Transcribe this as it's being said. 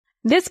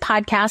This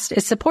podcast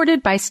is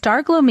supported by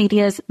Starglow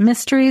Media's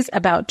Mysteries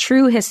About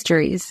True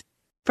Histories.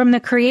 From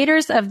the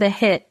creators of the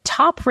hit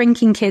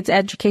top-ranking kids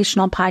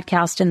educational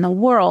podcast in the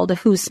world,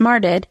 Who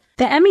Smarted,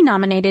 the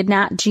Emmy-nominated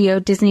Nat Geo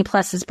Disney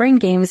Plus's Brain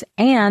Games,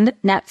 and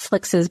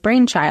Netflix's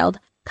Brainchild,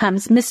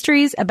 comes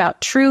Mysteries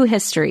About True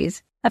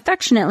Histories,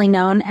 affectionately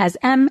known as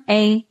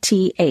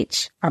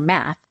MATH, or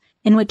math,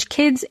 in which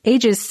kids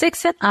ages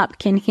 6 and up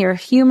can hear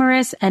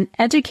humorous and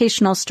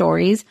educational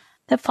stories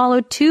that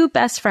follow two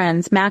best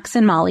friends, Max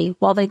and Molly,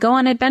 while they go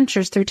on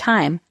adventures through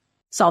time,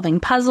 solving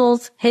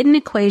puzzles, hidden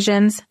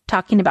equations,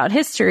 talking about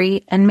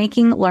history, and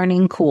making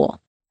learning cool.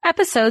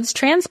 Episodes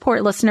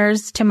transport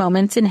listeners to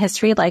moments in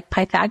history like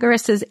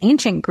Pythagoras'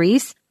 ancient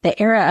Greece,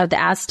 the era of the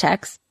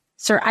Aztecs,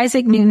 Sir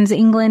Isaac Newton's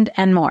England,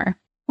 and more.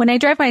 When I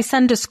drive my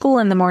son to school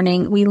in the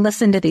morning, we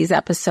listen to these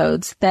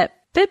episodes that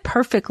fit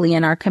perfectly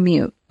in our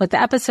commute, with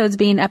the episodes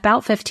being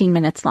about 15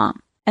 minutes long.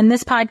 And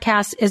this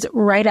podcast is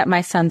right up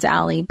my son's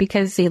alley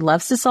because he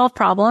loves to solve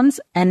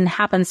problems and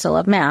happens to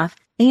love math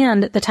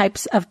and the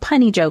types of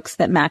punny jokes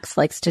that Max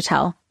likes to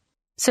tell.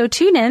 So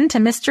tune in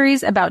to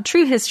Mysteries About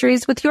True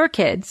Histories with your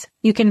kids.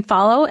 You can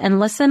follow and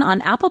listen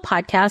on Apple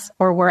Podcasts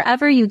or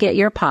wherever you get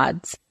your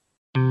pods.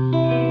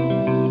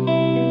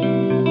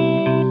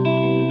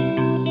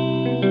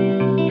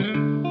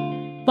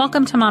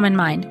 Welcome to Mom and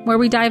Mind, where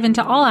we dive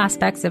into all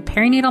aspects of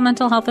perinatal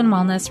mental health and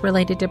wellness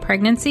related to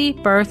pregnancy,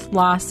 birth,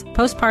 loss,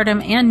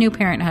 postpartum, and new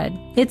parenthood.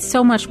 It's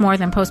so much more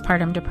than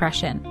postpartum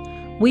depression.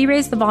 We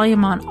raise the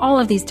volume on all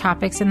of these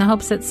topics in the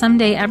hopes that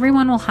someday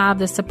everyone will have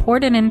the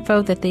support and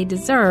info that they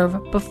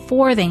deserve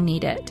before they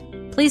need it.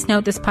 Please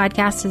note this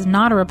podcast is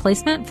not a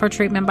replacement for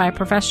treatment by a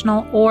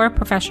professional or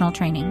professional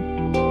training.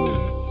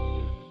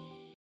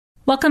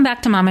 Welcome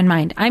back to Mom and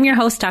Mind. I'm your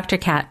host, Dr.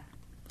 Kat.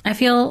 I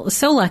feel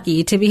so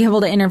lucky to be able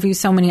to interview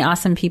so many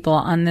awesome people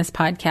on this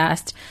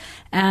podcast.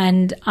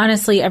 And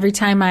honestly, every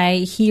time I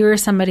hear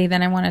somebody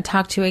that I want to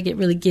talk to, I get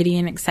really giddy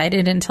and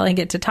excited until I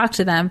get to talk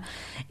to them.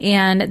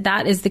 And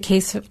that is the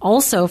case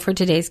also for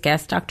today's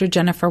guest, Dr.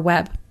 Jennifer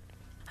Webb.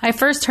 I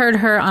first heard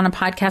her on a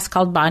podcast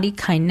called Body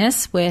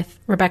Kindness with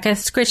Rebecca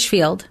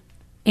Scritchfield.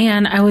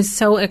 And I was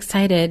so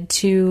excited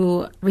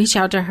to reach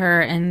out to her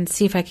and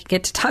see if I could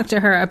get to talk to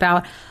her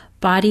about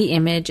body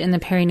image in the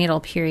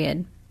perinatal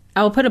period.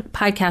 I will put a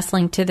podcast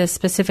link to this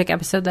specific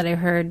episode that I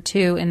heard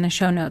too in the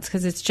show notes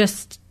because it's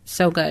just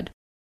so good.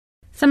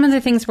 Some of the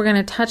things we're going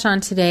to touch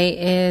on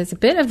today is a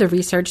bit of the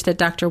research that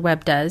Dr.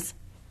 Webb does,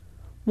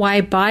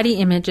 why body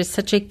image is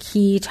such a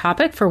key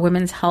topic for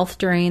women's health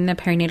during the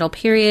perinatal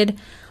period,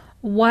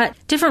 what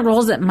different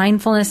roles that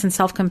mindfulness and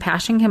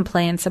self-compassion can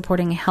play in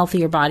supporting a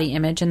healthier body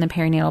image in the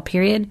perinatal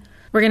period.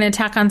 We're going to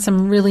tack on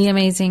some really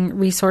amazing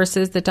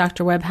resources that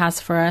Dr. Webb has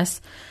for us.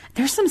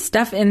 There's some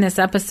stuff in this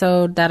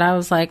episode that I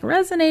was like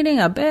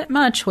resonating a bit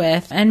much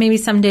with, and maybe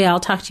someday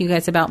I'll talk to you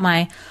guys about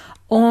my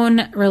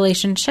own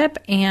relationship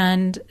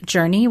and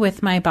journey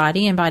with my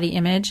body and body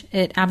image.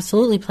 It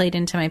absolutely played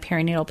into my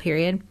perinatal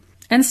period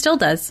and still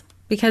does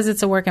because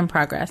it's a work in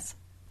progress.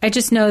 I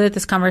just know that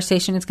this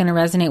conversation is going to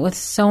resonate with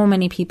so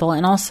many people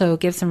and also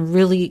give some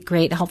really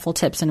great helpful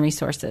tips and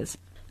resources.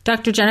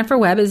 Dr. Jennifer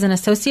Webb is an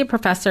associate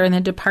professor in the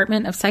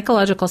Department of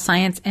Psychological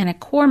Science and a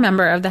core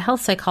member of the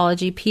Health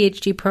Psychology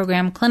PhD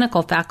program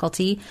clinical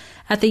faculty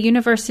at the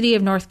University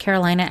of North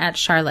Carolina at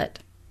Charlotte.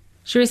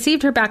 She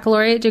received her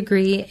baccalaureate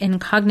degree in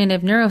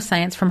cognitive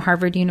neuroscience from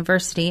Harvard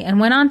University and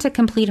went on to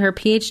complete her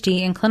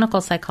PhD in clinical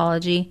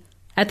psychology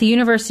at the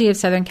University of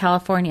Southern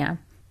California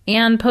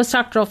and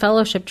postdoctoral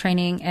fellowship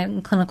training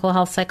in clinical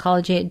health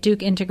psychology at Duke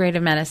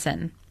Integrative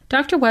Medicine.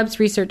 Dr. Webb's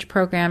research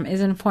program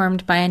is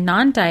informed by a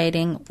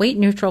non-dieting,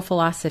 weight-neutral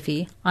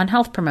philosophy on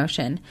health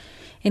promotion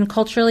in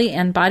culturally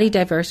and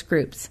body-diverse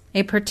groups.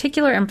 A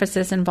particular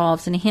emphasis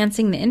involves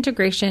enhancing the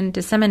integration,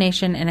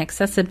 dissemination, and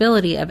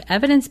accessibility of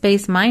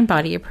evidence-based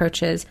mind-body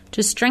approaches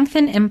to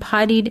strengthen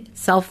embodied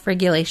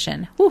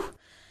self-regulation,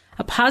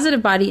 a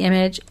positive body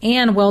image,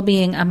 and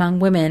well-being among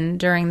women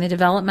during the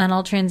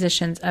developmental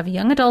transitions of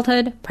young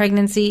adulthood,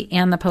 pregnancy,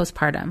 and the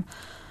postpartum.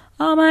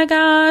 Oh my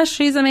gosh,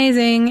 she's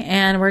amazing,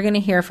 and we're going to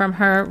hear from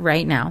her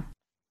right now.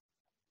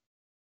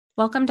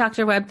 Welcome,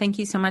 Dr. Webb. Thank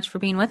you so much for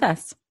being with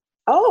us.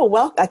 Oh,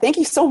 well, thank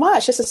you so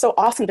much. This is so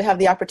awesome to have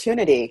the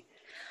opportunity.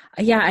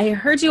 Yeah, I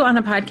heard you on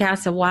a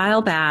podcast a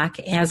while back,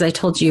 as I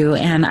told you,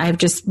 and I've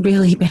just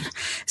really been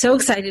so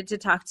excited to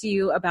talk to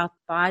you about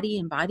body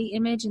and body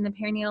image in the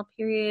perinatal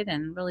period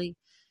and really,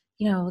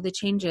 the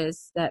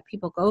changes that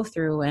people go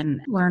through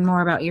and learn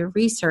more about your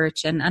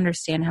research and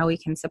understand how we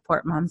can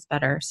support moms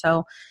better.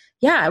 So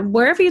yeah,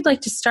 wherever you'd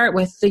like to start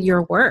with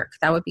your work,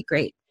 that would be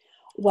great.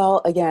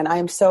 Well, again,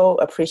 I'm so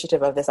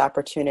appreciative of this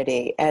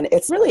opportunity. And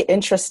it's really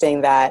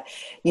interesting that,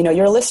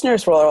 your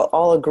listeners will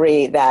all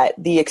agree that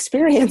the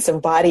experience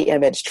of body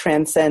image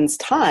transcends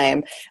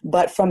time.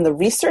 But from the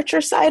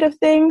researcher side of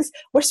things,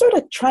 we're sort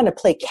of trying to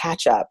play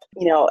catch up.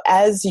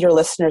 As your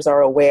listeners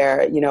are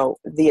aware,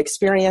 the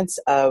experience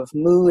of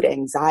mood,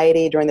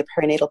 anxiety during the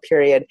perinatal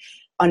period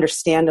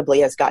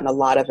understandably has gotten a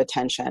lot of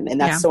attention, and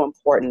that's so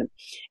important.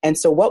 And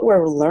so what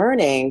we're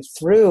learning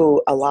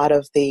through a lot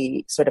of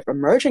the sort of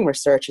emerging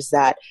research is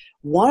that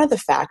one of the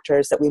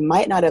factors that we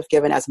might not have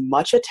given as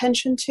much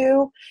attention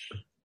to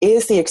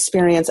is the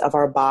experience of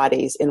our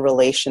bodies in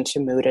relation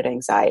to mood and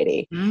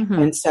anxiety. Mm-hmm.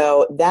 And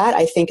so that,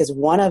 I think, is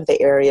one of the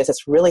areas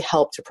that's really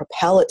helped to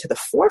propel it to the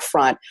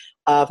forefront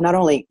of not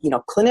only,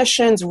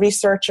 clinicians,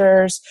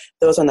 researchers,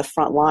 those on the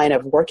front line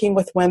of working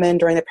with women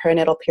during the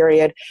perinatal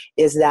period,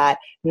 is that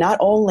not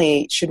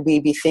only should we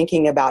be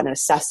thinking about and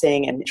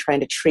assessing and trying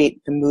to treat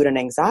the mood and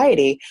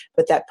anxiety,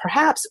 but that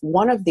perhaps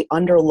one of the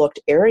underlooked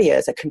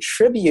areas that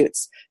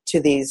contributes to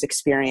these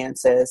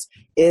experiences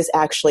is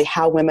actually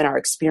how women are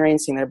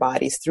experiencing their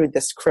bodies through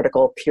this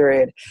critical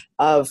period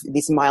of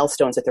these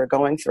milestones that they're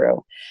going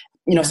through.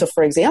 So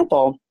for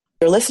example,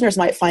 your listeners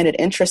might find it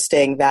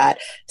interesting that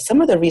some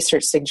of the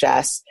research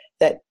suggests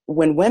that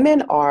when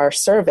women are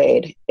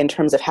surveyed in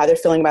terms of how they're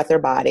feeling about their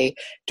body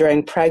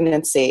during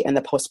pregnancy and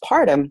the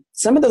postpartum,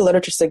 some of the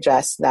literature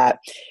suggests that,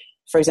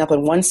 for example,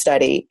 in one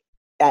study,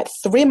 at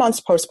 3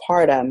 months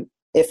postpartum,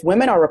 if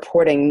women are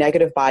reporting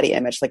negative body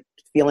image, like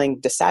feeling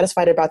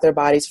dissatisfied about their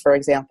bodies, for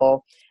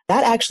example,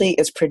 that actually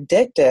is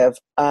predictive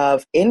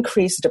of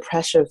increased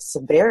depressive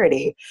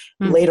severity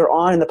later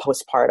on in the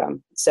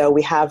postpartum. So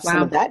we have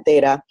some of that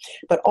data,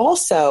 but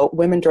also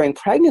women during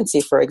pregnancy,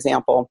 for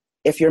example,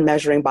 if you're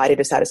measuring body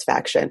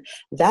dissatisfaction,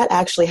 that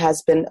actually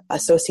has been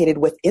associated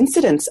with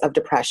incidence of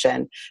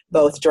depression,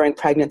 both during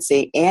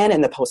pregnancy and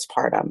in the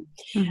postpartum.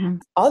 Mm-hmm.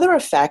 Other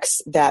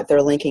effects that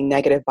they're linking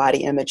negative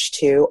body image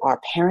to are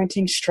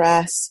parenting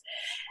stress,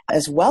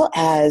 as well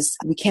as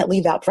we can't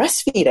leave out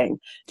breastfeeding.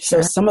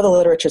 Sure. So some of the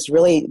literature is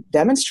really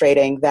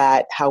demonstrating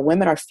that how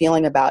women are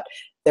feeling about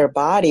their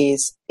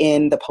bodies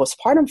in the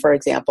postpartum, for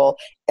example,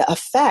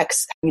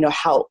 affects,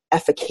 how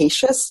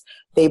efficacious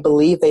they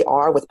believe they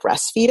are with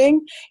breastfeeding,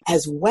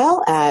 as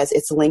well as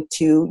it's linked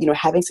to,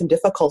 having some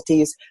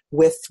difficulties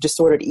with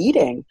disordered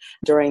eating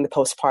during the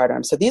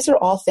postpartum. So these are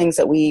all things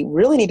that we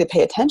really need to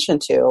pay attention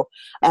to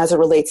as it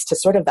relates to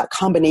sort of that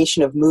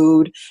combination of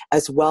mood,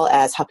 as well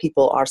as how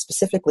people are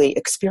specifically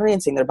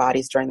experiencing their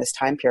bodies during this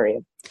time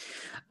period.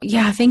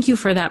 Yeah, thank you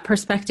for that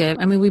perspective.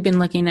 I mean, we've been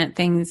looking at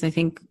things, I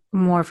think,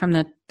 more from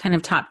the kind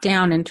of top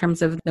down in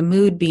terms of the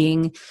mood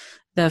being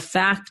the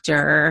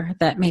factor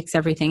that makes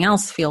everything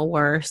else feel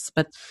worse.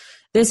 But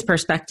this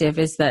perspective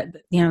is that,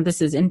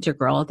 this is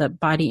integral, that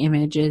body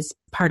image is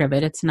part of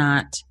it. It's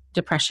not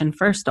depression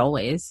first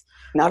always.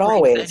 Not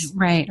always.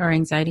 Right, or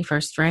anxiety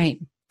first, right.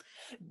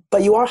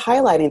 But you are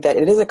highlighting that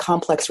it is a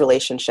complex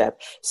relationship.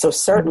 So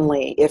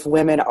certainly if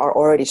women are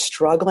already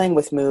struggling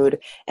with mood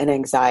and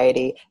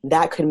anxiety,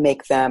 that could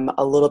make them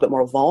a little bit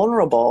more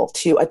vulnerable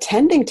to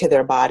attending to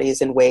their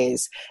bodies in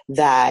ways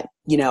that,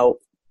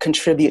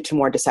 contribute to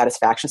more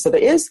dissatisfaction. So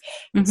there is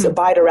a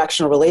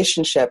bidirectional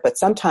relationship, but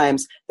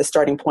sometimes the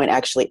starting point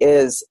actually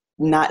is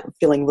not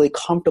feeling really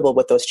comfortable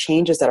with those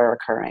changes that are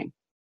occurring.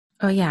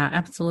 Oh, yeah,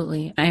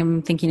 absolutely.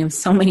 I'm thinking of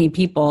so many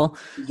people,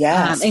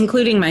 yes,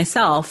 including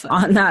myself,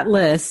 on that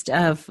list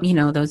of,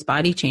 those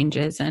body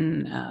changes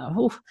and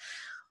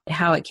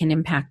how it can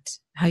impact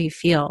how you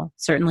feel.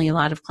 Certainly a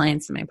lot of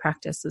clients in my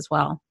practice as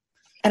well.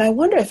 And I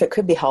wonder if it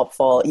could be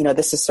helpful,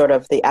 this is sort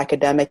of the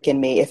academic in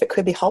me, if it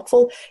could be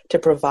helpful to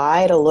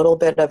provide a little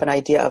bit of an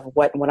idea of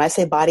when I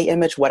say body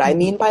image, what I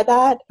mean by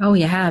that. Oh,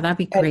 yeah, that'd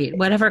be great.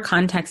 Whatever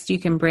context you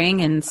can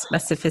bring and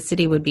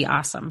specificity would be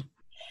awesome.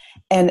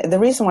 And the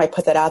reason why I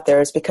put that out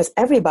there is because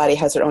everybody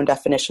has their own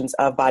definitions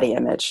of body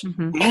image.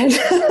 Mm-hmm. And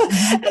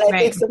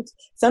I think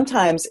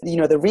sometimes,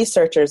 the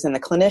researchers and the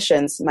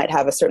clinicians might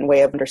have a certain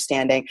way of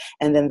understanding,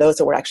 and then those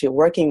that we're actually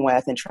working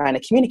with and trying to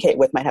communicate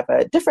with might have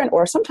a different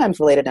or sometimes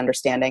related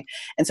understanding.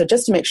 And so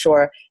just to make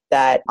sure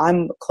that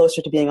I'm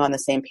closer to being on the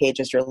same page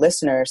as your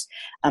listeners,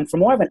 from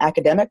more of an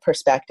academic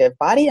perspective,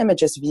 body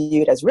image is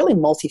viewed as really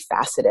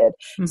multifaceted.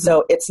 Mm-hmm.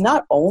 So it's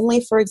not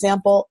only, for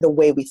example, the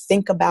way we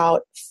think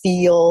about,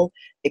 feel,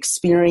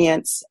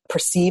 experience,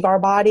 perceive our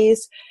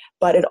bodies,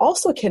 but it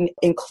also can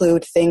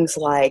include things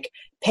like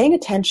paying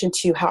attention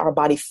to how our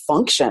body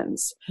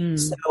functions.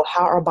 So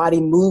how our body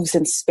moves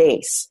in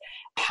space,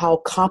 how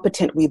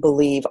competent we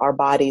believe our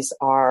bodies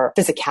are,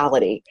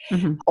 physicality.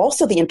 Mm-hmm.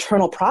 Also, the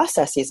internal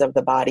processes of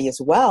the body as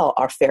well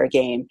are fair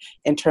game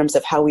in terms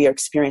of how we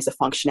experience the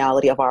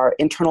functionality of our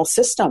internal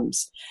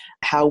systems,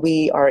 how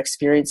we are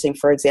experiencing,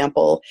 for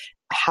example,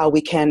 how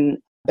we can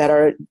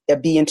better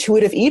be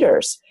intuitive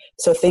eaters.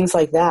 So things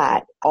like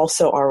that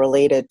also are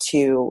related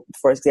to,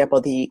 for example,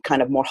 the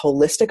kind of more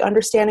holistic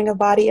understanding of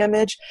body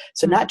image.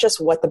 So not just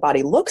what the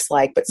body looks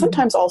like, but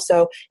sometimes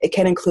also it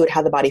can include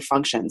how the body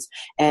functions.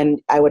 And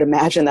I would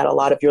imagine that a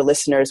lot of your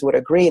listeners would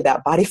agree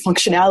that body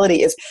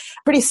functionality is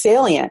pretty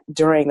salient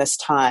during this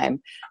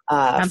time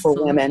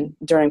for women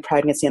during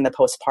pregnancy and the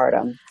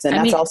postpartum. And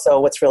that's also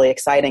what's really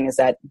exciting is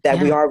that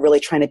we are really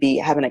trying to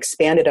have an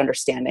expanded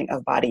understanding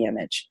of body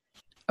image.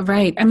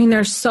 Right. I mean,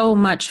 there's so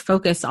much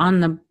focus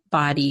on the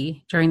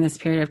body during this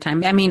period of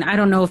time? I mean, I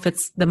don't know if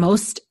it's the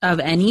most of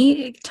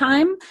any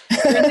time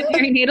during the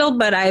perinatal,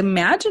 but I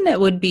imagine it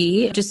would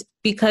be, just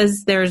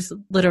because there's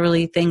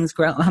literally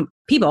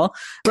people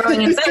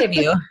growing inside of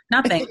you,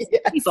 not things,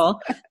 yes.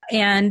 People.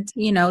 And,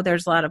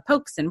 there's a lot of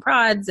pokes and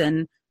prods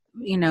and,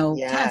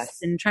 yes.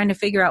 tests and trying to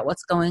figure out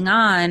what's going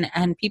on.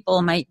 And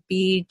people might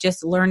be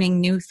just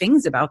learning new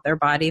things about their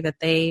body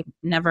that they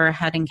never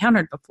had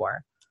encountered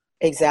before.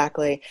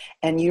 Exactly.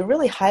 And you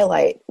really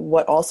highlight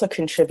what also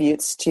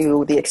contributes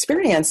to the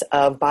experience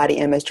of body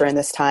image during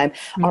this time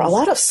are a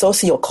lot of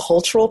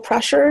sociocultural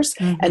pressures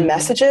and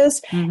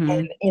messages.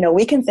 And,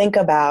 we can think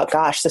about,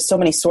 gosh, there's so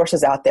many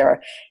sources out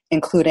there,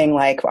 including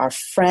like our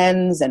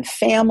friends and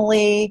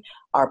family,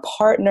 our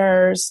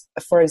partners,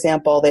 for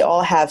example. They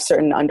all have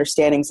certain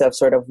understandings of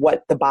sort of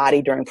what the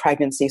body during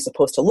pregnancy is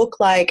supposed to look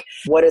like.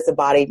 What is the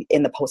body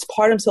in the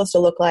postpartum supposed to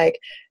look like?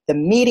 The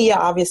media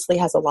obviously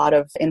has a lot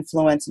of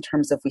influence in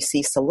terms of, we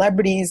see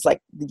celebrities like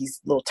these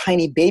little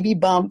tiny baby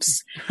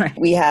bumps. Right.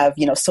 We have,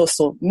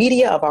 social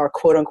media of our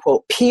quote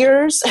unquote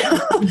peers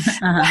that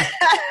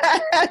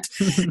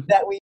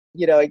we,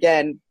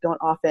 again, don't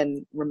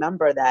often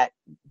remember that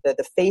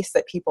the face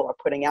that people are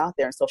putting out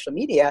there in social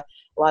media,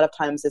 a lot of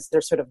times is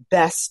they're sort of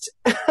best,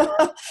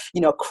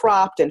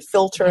 cropped and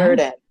filtered.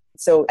 And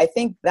so I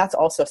think that's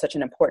also such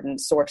an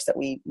important source that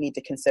we need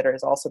to consider,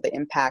 is also the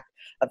impact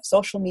of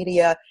social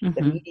media,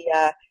 the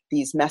media,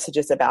 these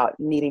messages about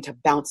needing to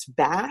bounce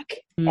back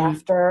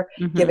after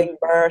giving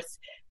birth,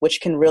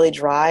 which can really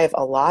drive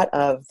a lot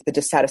of the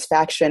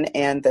dissatisfaction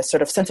and the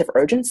sort of sense of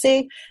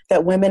urgency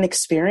that women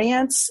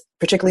experience,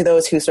 particularly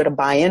those who sort of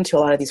buy into a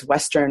lot of these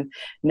Western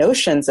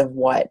notions of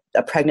what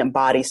a pregnant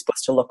body is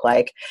supposed to look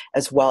like,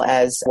 as well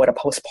as what a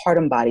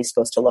postpartum body is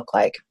supposed to look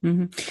like.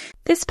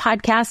 This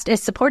podcast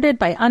is supported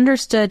by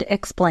Understood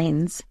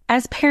Explains.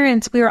 As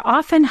parents, we are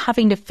often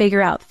having to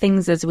figure out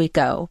things as we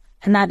go,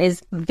 and that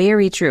is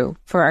very true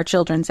for our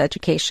children's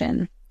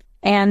education.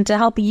 And to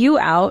help you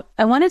out,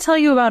 I want to tell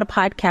you about a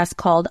podcast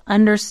called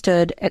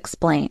Understood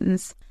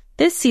Explains.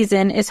 This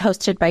season is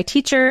hosted by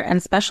teacher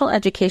and special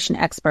education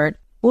expert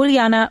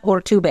Juliana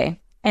Urtubey,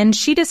 and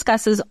she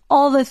discusses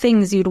all the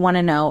things you'd want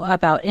to know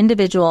about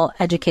individual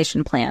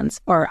education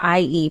plans, or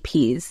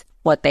IEPs,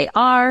 what they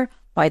are,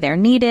 why they're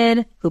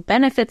needed, who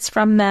benefits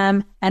from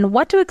them, and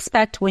what to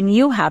expect when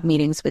you have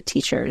meetings with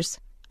teachers.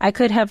 I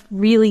could have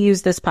really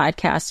used this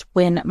podcast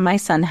when my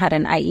son had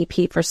an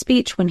IEP for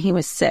speech when he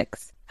was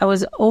 6. I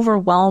was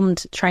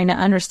overwhelmed trying to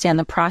understand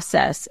the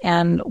process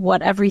and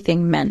what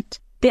everything meant.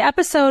 The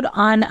episode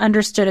on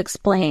Understood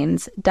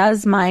Explains,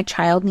 Does My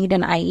Child Need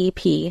an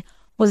IEP?,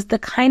 was the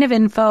kind of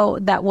info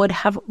that would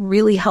have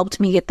really helped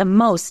me get the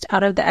most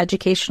out of the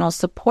educational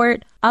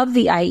support of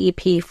the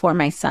IEP for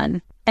my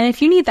son. And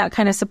if you need that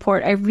kind of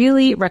support, I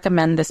really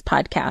recommend this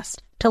podcast.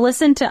 To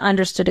listen to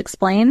Understood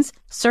Explains,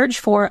 search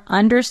for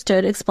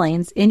Understood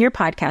Explains in your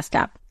podcast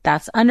app.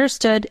 That's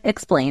Understood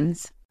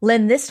Explains.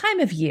 Lynn, this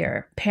time of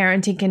year,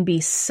 parenting can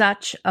be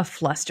such a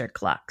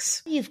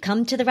flusterclux. You've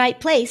come to the right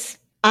place.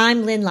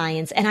 I'm Lynn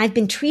Lyons, and I've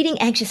been treating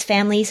anxious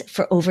families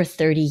for over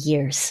 30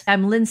 years.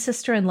 I'm Lynn's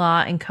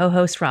sister-in-law and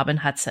co-host Robin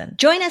Hudson.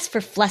 Join us for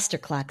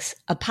Flusterclux,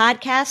 a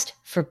podcast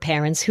for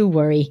parents who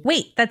worry.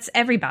 Wait, that's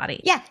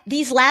everybody. Yeah,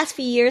 these last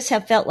few years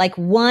have felt like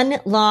one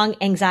long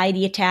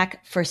anxiety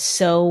attack for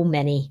so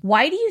many.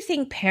 Why do you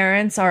think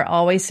parents are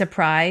always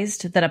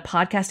surprised that a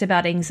podcast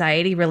about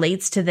anxiety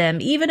relates to them,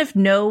 even if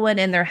no one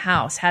in their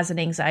house has an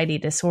anxiety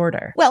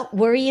disorder? Well,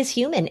 worry is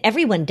human.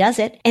 Everyone does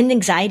it. And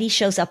anxiety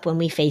shows up when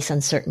we face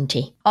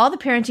uncertainty. All the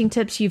parenting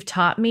tips you've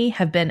taught me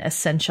have been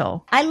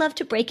essential. I love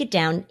to break it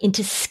down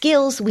into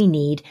skills we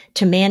need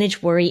to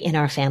manage worry in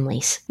our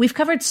families. We've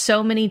covered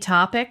so many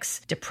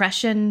topics: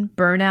 depression,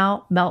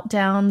 burnout,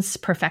 meltdowns,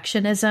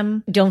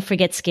 perfectionism. Don't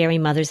forget scary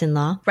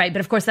mothers-in-law. Right, but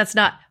of course that's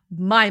not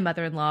my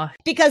mother-in-law.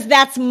 Because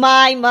that's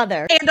my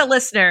mother. And a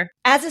listener.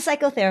 As a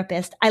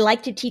psychotherapist, I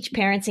like to teach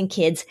parents and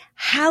kids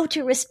how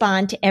to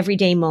respond to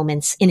everyday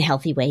moments in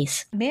healthy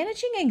ways.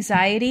 Managing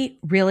anxiety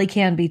really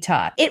can be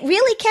taught. It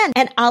really can.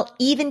 And I'll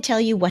even tell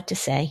you what to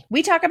say.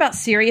 We talk about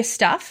serious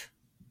stuff,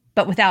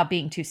 but without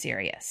being too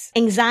serious.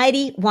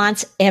 Anxiety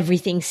wants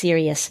everything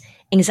serious.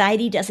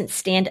 Anxiety doesn't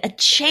stand a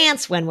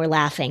chance when we're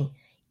laughing,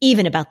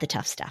 even about the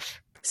tough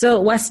stuff. So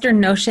Western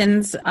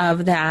notions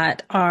of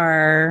that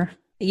are,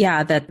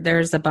 that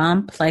there's a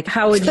bump. Like,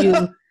 how would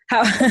you,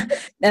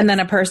 and then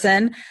a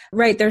person,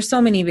 right? There's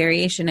so many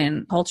variation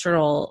in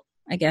cultural,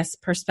 I guess,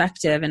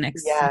 perspective and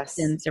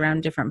acceptance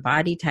around different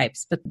body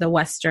types. But the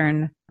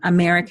Western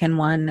American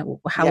one,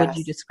 how would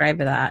you describe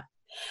that?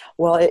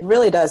 Well, it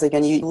really does.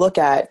 Again, you look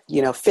at,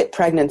 fit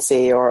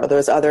pregnancy or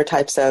those other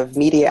types of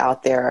media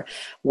out there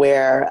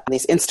where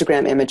these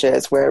Instagram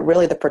images where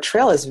really the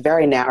portrayal is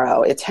very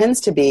narrow. It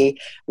tends to be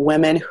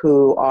women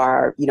who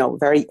are,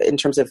 very in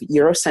terms of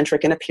Eurocentric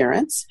in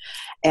appearance.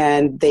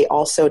 And they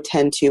also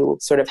tend to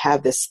sort of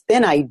have this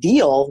thin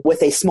ideal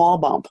with a small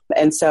bump.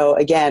 And so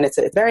again, it's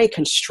a very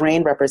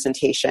constrained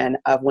representation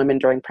of women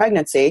during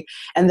pregnancy.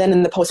 And then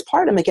in the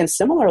postpartum, again,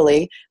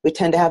 similarly, we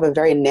tend to have a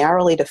very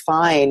narrowly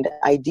defined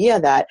idea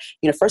that,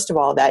 first of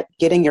all, that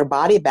getting your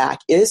body back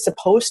is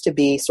supposed to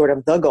be sort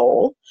of the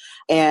goal,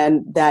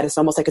 and that it's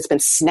almost like it's been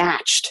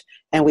snatched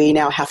and we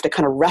now have to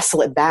kind of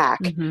wrestle it back.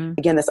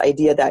 Again, this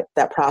idea that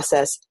that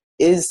process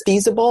is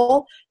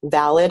feasible,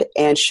 valid,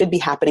 and should be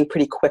happening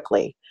pretty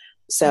quickly.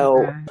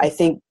 So I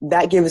think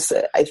that gives,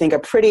 a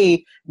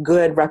pretty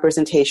good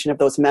representation of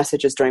those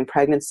messages during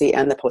pregnancy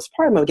and the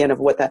postpartum, again, of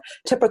what the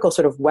typical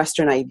sort of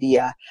Western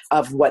idea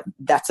of what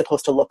that's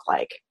supposed to look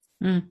like.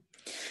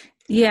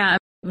 Yeah,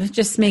 it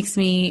just makes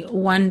me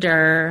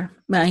wonder,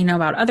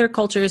 about other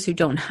cultures who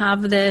don't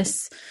have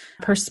this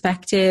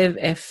perspective,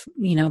 if,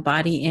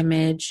 body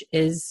image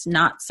is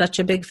not such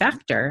a big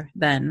factor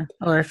then,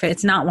 or if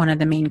it's not one of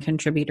the main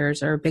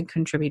contributors or a big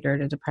contributor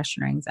to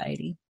depression or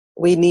anxiety.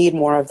 We need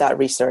more of that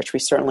research. We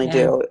certainly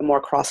do. More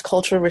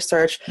cross-cultural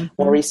research,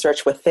 more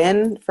research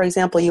within, for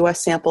example,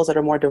 U.S. samples that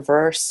are more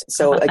diverse.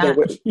 So again,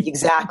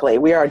 exactly.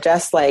 We are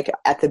just like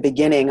at the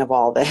beginning of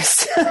all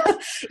this.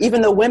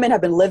 Even though women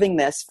have been living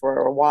this for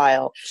a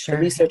while, the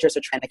researchers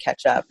are trying to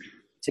catch up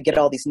to get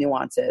all these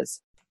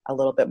nuances a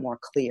little bit more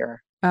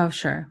clear. Oh,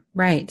 sure.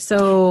 Right.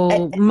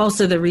 So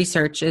most of the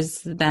research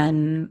is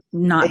then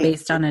not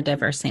based on a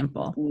diverse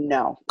sample.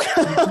 No,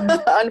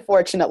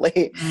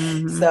 unfortunately.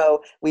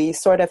 So we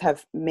sort of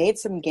have made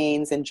some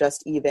gains in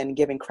just even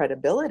giving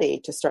credibility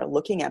to start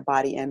looking at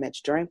body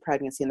image during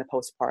pregnancy and the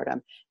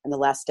postpartum in the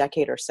last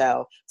decade or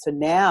so. So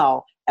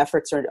now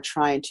efforts are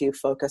trying to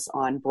focus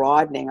on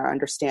broadening our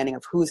understanding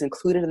of who's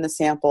included in the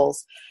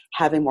samples,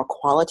 having more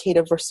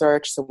qualitative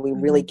research so we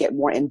really get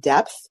more in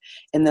depth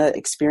in the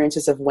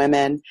experiences of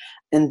women.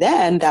 And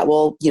then that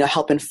will,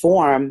 help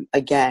inform,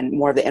 again,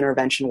 more of the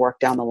intervention work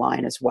down the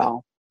line as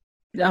well.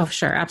 Oh,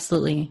 sure.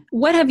 Absolutely.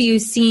 What have you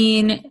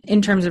seen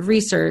in terms of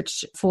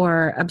research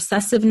for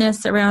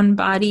obsessiveness around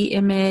body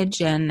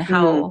image and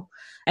how,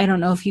 I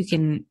don't know if you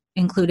can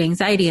include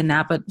anxiety in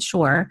that, but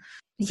sure.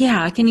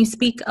 Yeah. Can you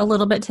speak a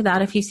little bit to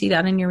that if you see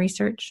that in your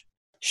research?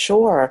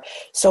 Sure.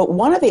 So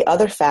one of the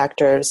other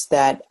factors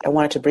that I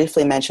wanted to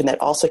briefly mention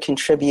that also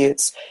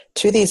contributes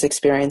to these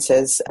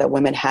experiences that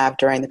women have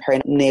during the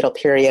perinatal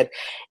period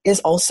is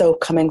also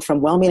coming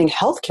from well-meaning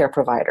healthcare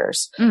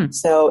providers.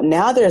 So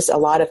now there's a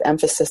lot of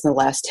emphasis in the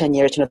last 10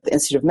 years. The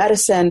Institute of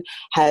Medicine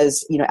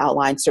has,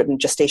 outlined certain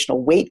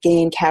gestational weight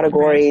gain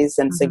categories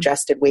and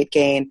suggested weight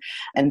gain.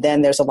 And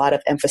then there's a lot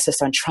of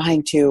emphasis on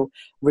trying to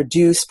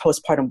reduce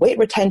postpartum weight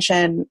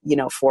retention,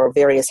 for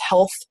various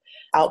health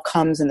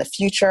outcomes in the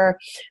future.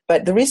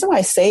 But the reason why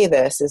I say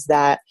this is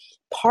that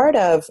part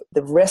of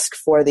the risk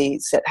for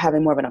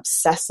having more of an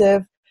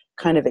obsessive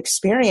kind of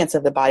experience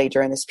of the body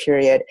during this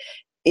period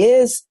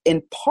is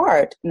in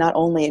part, not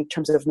only in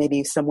terms of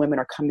maybe some women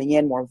are coming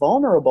in more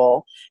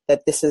vulnerable,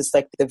 that this is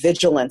like the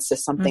vigilance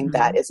is something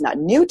that is not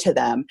new to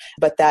them,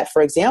 but that,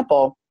 for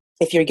example,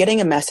 if you're getting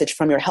a message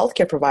from your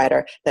healthcare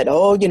provider that,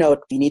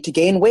 you need to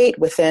gain weight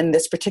within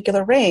this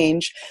particular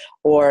range,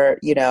 or,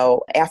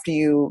 after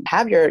you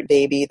have your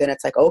baby, then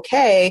it's like,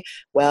 okay,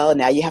 well,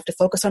 now you have to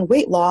focus on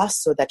weight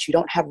loss so that you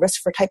don't have risk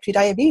for type 2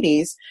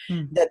 diabetes.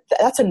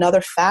 That's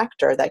another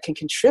factor that can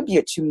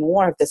contribute to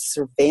more of this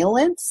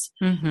surveillance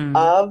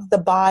of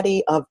the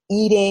body, of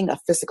eating, of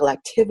physical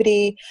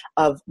activity,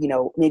 of,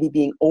 maybe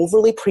being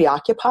overly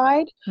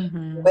preoccupied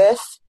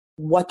with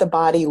what the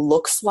body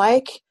looks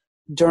like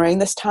during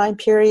this time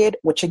period,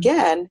 which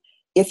again,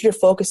 if you're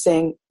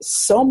focusing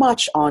so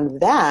much on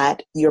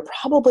that, you're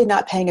probably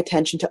not paying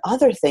attention to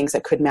other things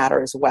that could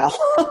matter as well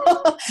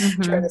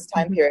during this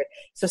time period.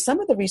 So some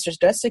of the research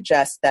does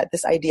suggest that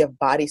this idea of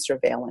body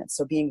surveillance,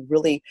 so being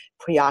really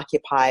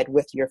preoccupied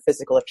with your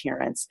physical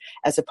appearance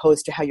as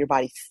opposed to how your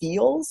body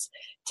feels,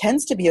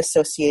 tends to be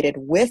associated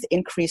with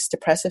increased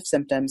depressive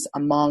symptoms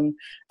among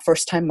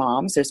first-time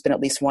moms. There's been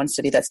at least one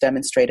study that's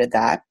demonstrated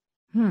that.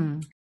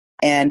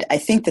 And I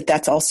think that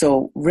that's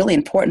also really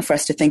important for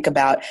us to think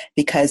about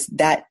because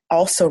that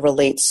also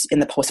relates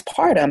in the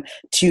postpartum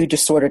to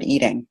disordered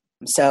eating.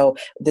 So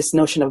this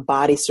notion of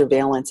body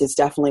surveillance is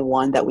definitely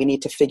one that we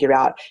need to figure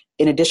out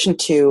in addition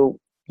to,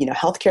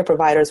 healthcare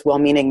providers,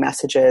 well-meaning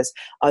messages,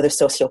 other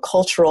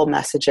sociocultural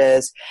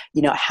messages,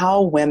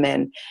 how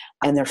women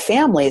and their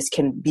families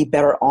can be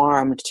better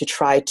armed to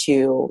try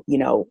to,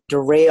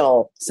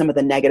 derail some of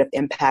the negative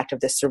impact of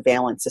this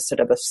surveillance, this sort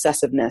of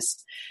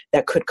obsessiveness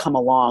that could come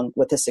along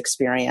with this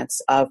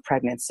experience of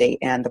pregnancy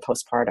and the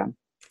postpartum.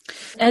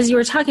 As you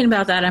were talking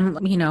about that, I'm,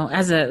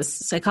 as a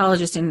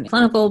psychologist in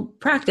clinical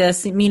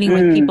practice, meeting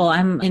with people,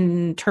 I'm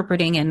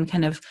interpreting and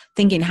kind of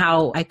thinking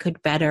how I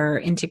could better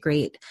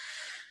integrate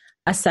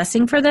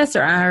assessing for this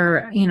or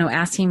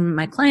asking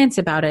my clients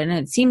about it. And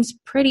it seems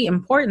pretty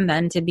important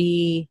then to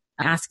be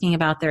asking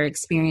about their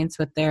experience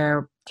with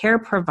their care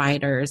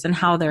providers and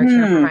how their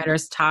care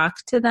providers talk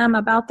to them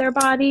about their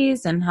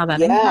bodies and how that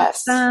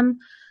impacts them.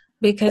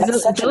 Because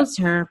those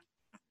are,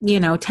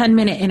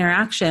 10-minute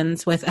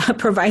interactions with a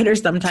provider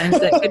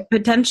sometimes that could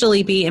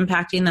potentially be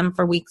impacting them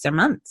for weeks or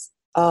months.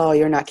 Oh,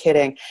 you're not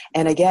kidding.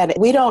 And again,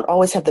 we don't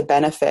always have the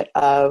benefit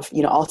of,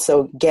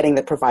 also getting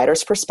the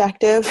provider's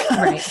perspective.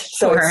 Right.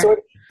 So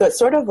it's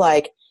sort of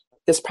like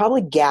there's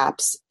probably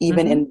gaps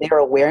even in their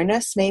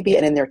awareness maybe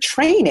and in their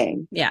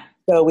training. Yeah.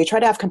 So we try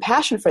to have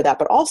compassion for that,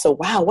 but also,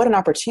 wow, what an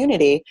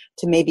opportunity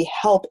to maybe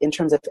help in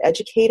terms of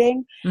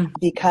educating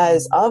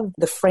because of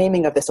the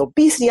framing of this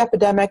obesity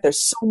epidemic.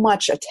 There's so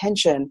much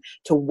attention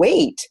to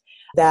weight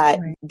that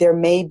there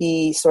may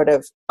be sort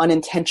of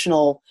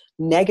unintentional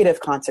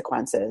negative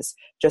consequences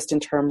just in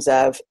terms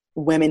of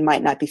women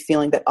might not be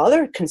feeling that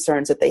other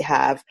concerns that they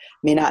have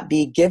may not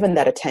be given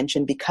that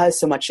attention because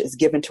so much is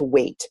given to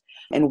weight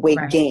and weight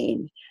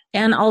gain.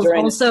 And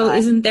also,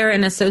 isn't there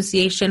an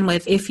association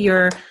with if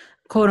you're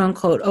quote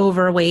unquote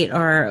overweight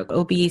or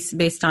obese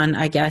based on,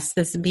 I guess,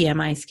 this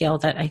BMI scale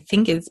that I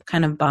think is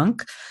kind of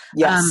bunk.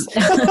 Yes.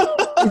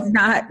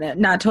 It's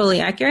not totally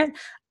accurate.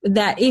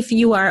 That if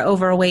you are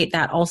overweight,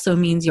 that also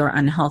means you're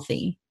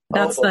unhealthy.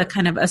 That's the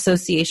kind of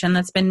association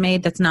that's been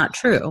made. That's not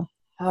true.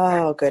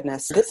 Oh,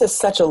 goodness. This is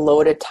such a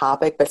loaded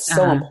topic, but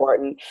so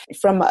important.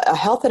 From a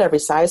health at every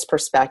size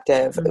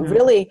perspective,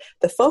 really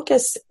the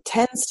focus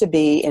tends to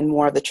be in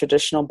more of the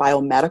traditional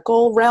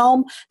biomedical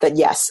realm that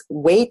yes,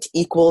 weight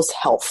equals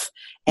health.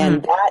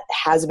 And that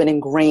has been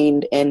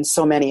ingrained in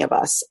so many of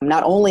us,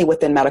 not only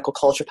within medical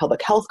culture,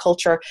 public health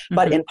culture,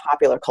 but in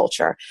popular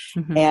culture.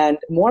 And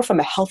more from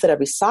a health at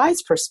every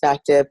size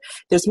perspective,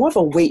 there's more of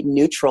a weight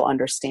neutral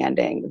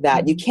understanding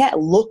that you can't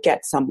look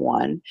at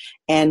someone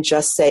and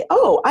just say,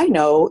 oh, I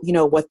know,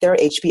 what their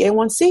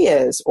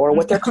HbA1c is or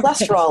what their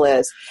cholesterol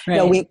is.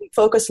 No, we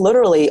focus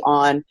literally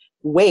on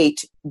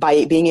weight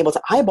by being able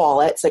to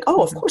eyeball it. It's like,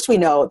 oh, of course we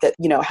know that,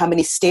 how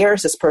many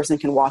stairs this person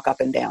can walk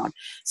up and down.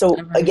 So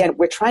again,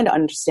 we're trying to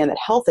understand that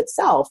health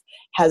itself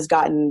has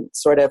gotten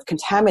sort of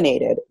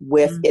contaminated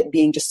with it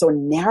being just so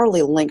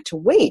narrowly linked to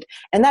weight.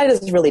 And that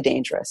is really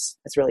dangerous.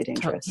 It's really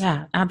dangerous.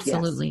 Yeah,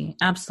 absolutely. Yes.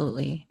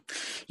 Absolutely.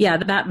 Yeah,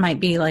 that might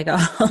be like a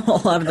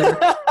whole other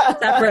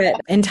separate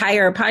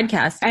entire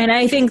podcast. And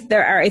I think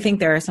there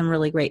are some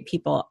really great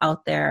people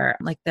out there.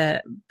 Like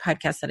the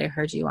podcast that I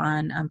heard you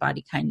on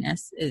Body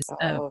Kindness is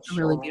a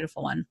really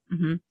beautiful one.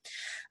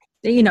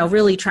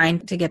 Really trying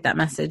to get that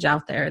message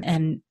out there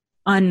and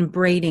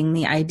unbraiding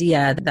the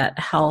idea that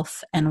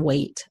health and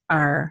weight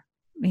are,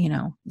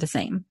 the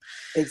same.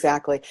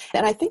 Exactly.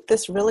 And I think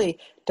this really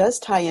does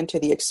tie into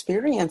the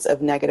experience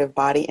of negative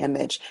body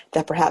image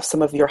that perhaps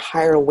some of your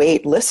higher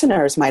weight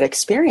listeners might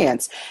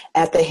experience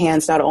at the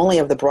hands not only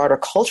of the broader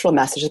cultural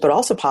messages, but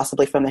also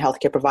possibly from the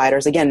healthcare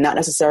providers. Again, not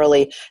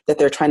necessarily that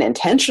they're trying to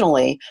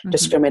intentionally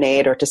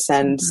discriminate or to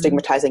send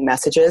stigmatizing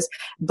messages,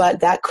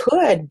 but that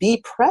could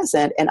be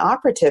present and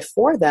operative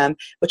for them,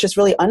 which is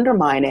really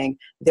undermining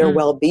their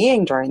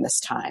well-being during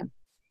this time.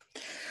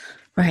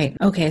 Right.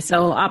 Okay.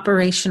 So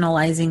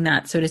operationalizing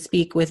that, so to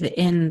speak,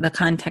 within the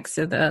context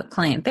of the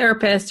client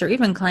therapist or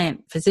even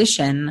client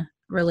physician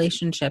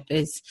relationship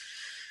is,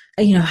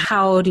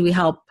 how do we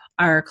help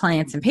our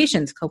clients and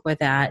patients cope with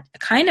that? It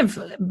kind of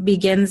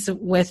begins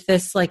with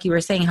this, like you were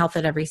saying, health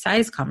at every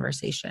size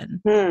conversation.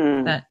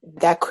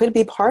 That could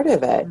be part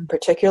of it,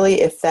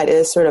 particularly if that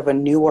is sort of a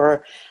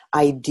newer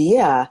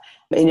idea.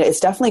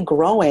 It's definitely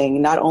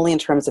growing, not only in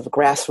terms of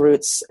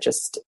grassroots,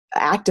 just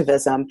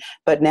activism,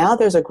 but now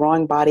there's a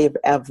growing body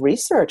of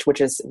research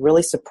which is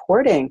really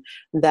supporting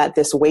that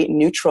this weight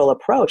neutral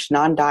approach,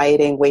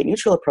 non-dieting weight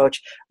neutral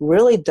approach,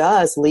 really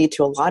does lead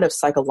to a lot of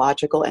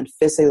psychological and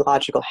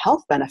physiological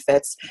health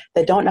benefits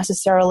that don't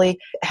necessarily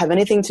have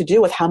anything to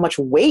do with how much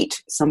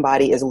weight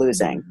somebody is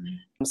losing.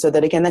 So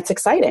that, again, that's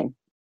exciting.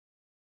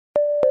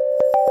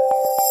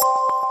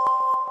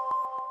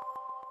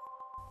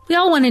 We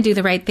all want to do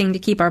the right thing to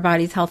keep our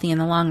bodies healthy in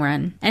the long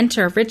run.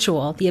 Enter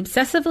Ritual, the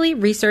obsessively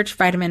researched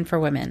vitamin for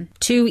women.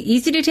 2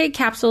 easy-to-take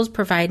capsules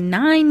provide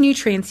 9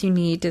 nutrients you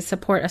need to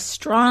support a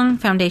strong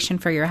foundation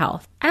for your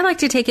health. I like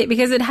to take it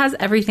because it has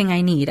everything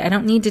I need. I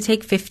don't need to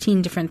take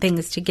 15 different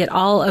things to get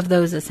all of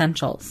those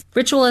essentials.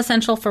 Ritual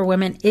Essential for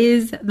Women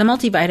is the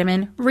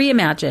multivitamin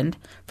reimagined.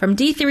 From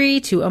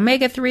D3 to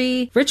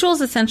omega-3,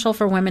 Ritual's Essential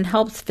for Women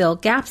helps fill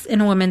gaps in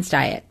a woman's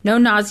diet. No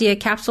nausea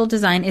capsule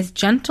design is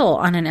gentle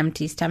on an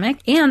empty stomach,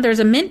 and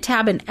there's a mint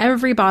tab in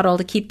every bottle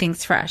to keep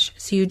things fresh,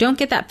 so you don't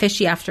get that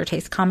fishy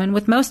aftertaste common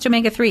with most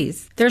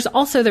omega-3s. There's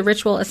also the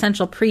Ritual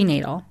Essential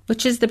Prenatal,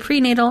 which is the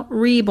prenatal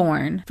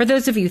reborn. For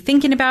those of you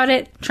thinking about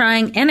it,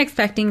 trying, and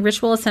expecting,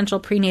 Ritual Essential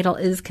Prenatal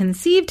is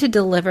conceived to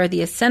deliver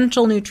the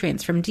essential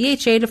nutrients from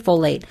DHA to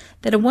folate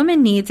that a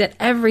woman needs at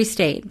every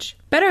stage.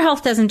 Better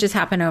health doesn't just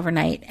happen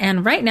overnight,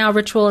 and right now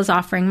Ritual is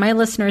offering my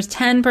listeners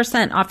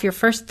 10% off your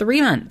first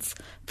 3 months.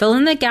 Fill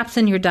in the gaps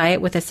in your diet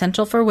with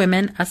Essential for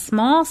Women, a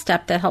small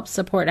step that helps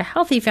support a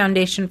healthy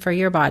foundation for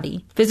your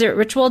body. Visit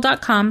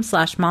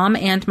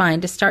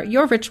ritual.com/momandmind to start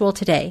your ritual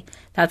today.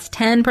 That's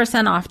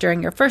 10% off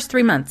during your first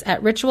 3 months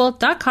at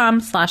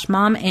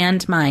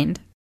ritual.com/momandmind.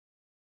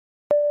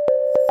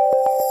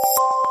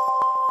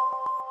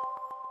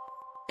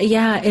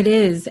 Yeah, it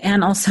is.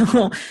 And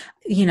also,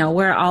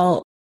 we're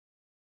all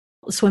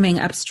swimming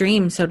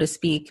upstream, so to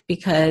speak,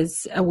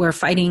 because we're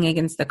fighting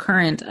against the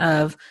current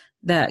of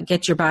the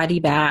get your body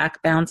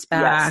back, bounce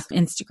back,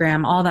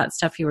 Instagram, all that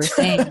stuff you were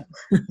saying.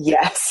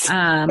 Yes.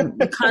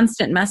 The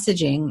constant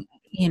messaging,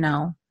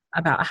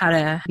 about how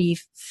to be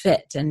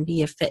fit and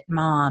be a fit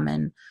mom.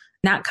 And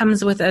that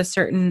comes with a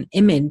certain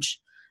image.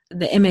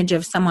 The image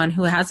of someone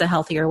who has a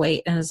healthier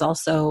weight and is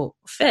also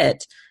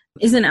fit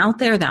isn't out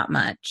there that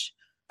much.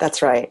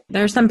 That's right.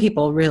 There are some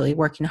people really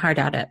working hard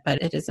at it,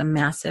 but it is a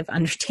massive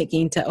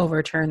undertaking to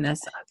overturn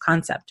this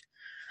concept.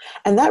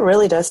 And that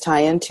really does tie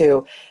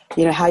into,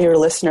 how your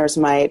listeners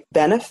might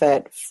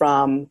benefit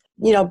from,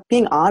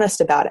 being honest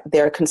about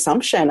their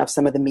consumption of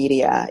some of the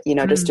media,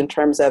 just in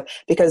terms of,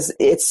 because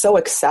it's so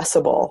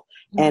accessible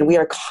and we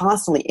are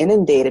constantly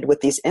inundated with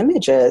these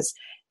images.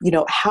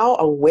 How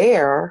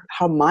aware,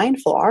 how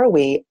mindful are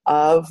we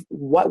of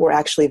what we're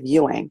actually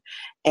viewing,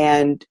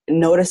 and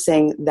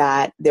noticing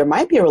that there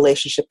might be a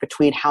relationship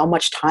between how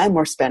much time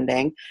we're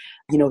spending,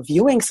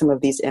 viewing some of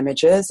these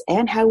images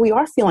and how we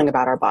are feeling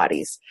about our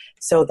bodies.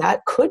 So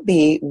that could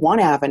be one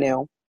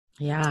avenue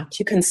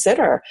to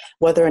consider,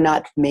 whether or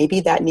not maybe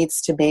that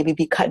needs to maybe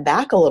be cut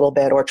back a little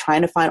bit, or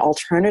trying to find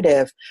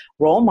alternative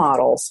role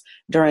models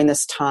during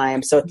this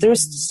time. So they're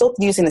still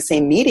using the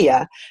same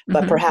media,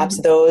 but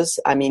perhaps those,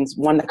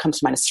 one that comes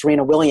to mind is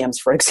Serena Williams,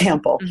 for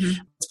example.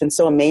 It's been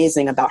so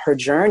amazing about her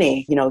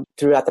journey,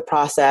 throughout the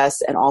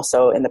process, and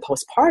also in the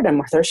postpartum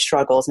with her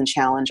struggles and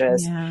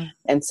challenges.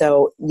 And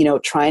so,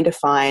 trying to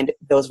find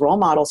those role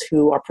models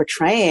who are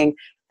portraying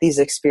these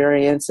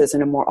experiences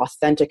in a more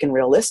authentic and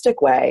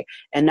realistic way,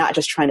 and not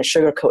just trying to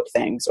sugarcoat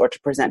things or to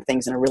present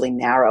things in a really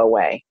narrow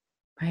way.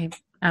 Right.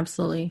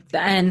 Absolutely.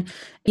 And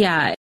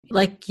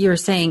like you're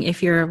saying,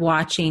 if you're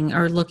watching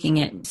or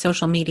looking at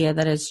social media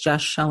that is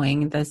just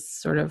showing this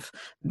sort of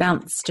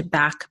bounced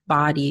back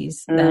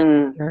bodies,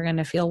 then you're going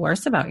to feel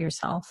worse about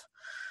yourself.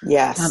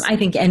 Yes. I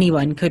think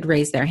anyone could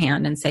raise their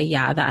hand and say,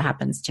 yeah, that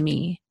happens to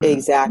me.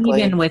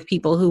 Exactly. Even with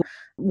people who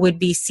would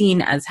be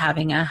seen as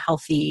having a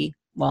healthy,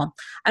 well,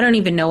 I don't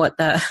even know what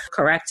the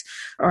correct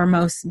or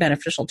most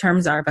beneficial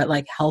terms are, but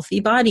like healthy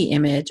body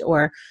image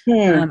or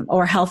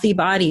healthy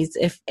bodies.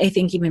 If I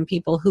think even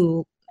people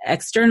who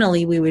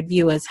externally we would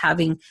view as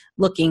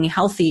looking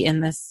healthy in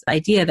this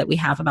idea that we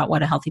have about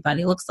what a healthy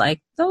body looks like,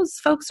 those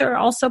folks are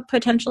also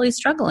potentially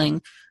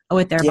struggling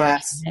with their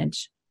body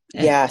image.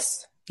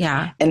 Yes.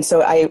 Yeah. And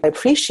so I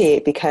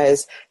appreciate,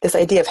 because this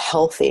idea of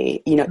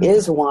healthy,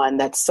 is one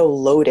that's so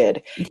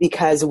loaded,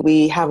 because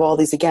we have all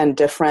these, again,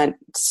 different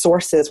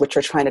sources which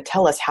are trying to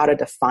tell us how to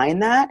define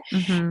that.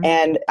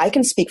 And I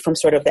can speak from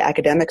sort of the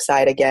academic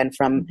side, again,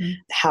 from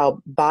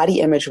how body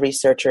image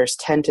researchers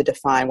tend to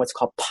define what's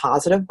called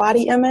positive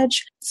body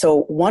image.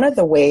 So one of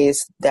the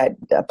ways that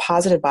a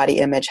positive body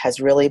image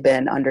has really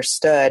been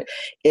understood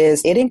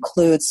is it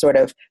includes sort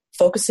of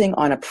focusing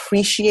on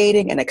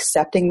appreciating and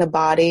accepting the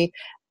body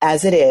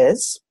as it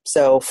is,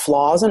 so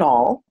flaws and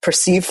all,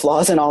 perceived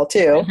flaws and all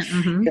too,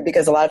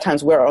 because a lot of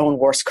times we're our own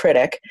worst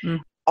critic.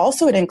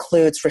 Also, it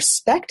includes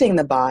respecting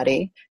the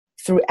body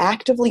through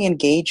actively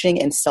engaging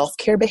in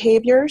self-care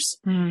behaviors,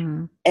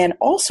 and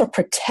also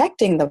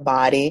protecting the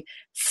body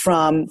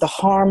from the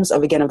harms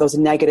of those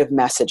negative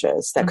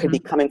messages that could be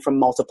coming from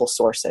multiple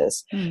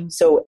sources.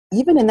 So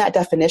even in that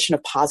definition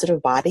of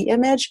positive body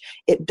image,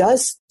 it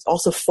does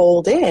also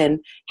fold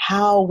in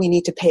how we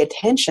need to pay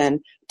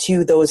attention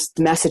to those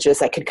messages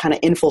that could kind of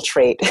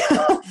infiltrate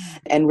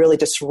and really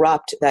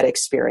disrupt that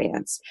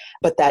experience.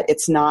 But that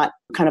it's not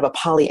kind of a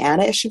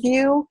Pollyanna-ish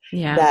view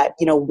that,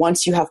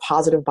 once you have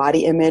positive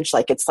body image,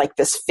 like it's like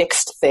this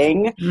fixed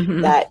thing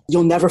that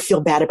you'll never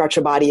feel bad about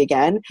your body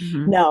again.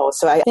 No.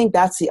 So I think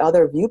that's the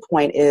other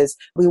viewpoint, is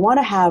we want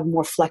to have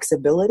more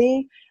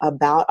flexibility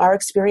about our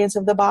experience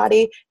of the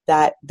body,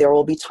 that there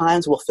will be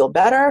times we'll feel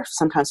better,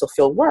 sometimes we'll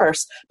feel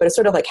worse, but it's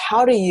sort of like,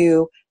 how do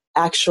you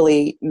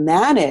actually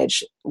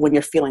manage when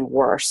you're feeling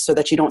worse so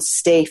that you don't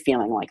stay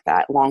feeling like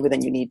that longer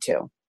than you need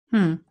to?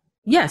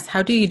 Yes.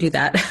 How do you do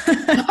that?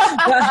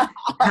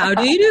 How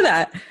do you do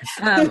that?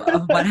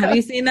 What have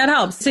you seen that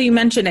helps? So you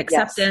mentioned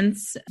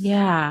acceptance.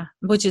 Yes.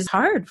 Which is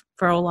hard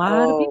for a lot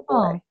of people.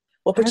 Boy.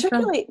 Well,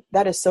 particularly,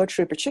 that is so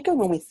true,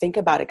 particularly when we think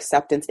about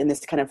acceptance in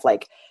this kind of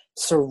like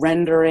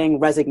surrendering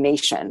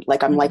resignation,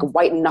 like I'm like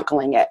white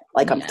knuckling it,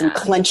 like I'm through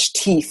clenched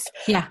teeth,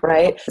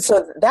 right?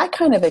 So that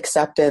kind of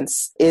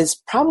acceptance is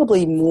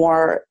probably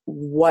more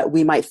what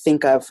we might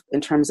think of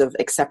in terms of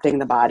accepting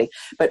the body.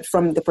 But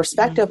from the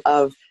perspective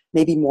of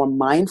maybe more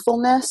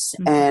mindfulness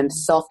and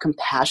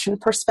self-compassion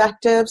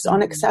perspectives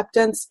on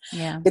acceptance,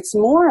 it's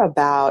more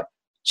about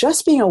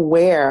just being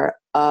aware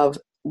of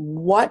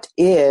what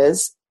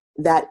is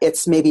that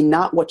it's maybe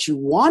not what you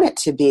want it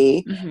to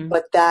be,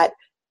 but that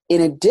in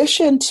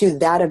addition to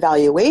that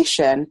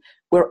evaluation,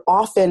 we're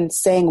often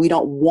saying we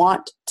don't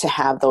want to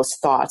have those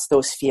thoughts,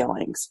 those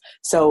feelings.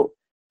 So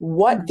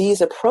what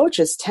these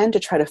approaches tend to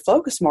try to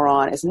focus more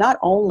on is not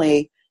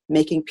only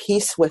making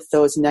peace with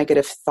those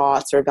negative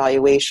thoughts or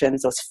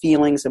evaluations, those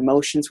feelings,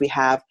 emotions we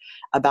have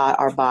about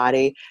our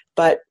body,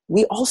 but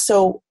we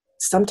also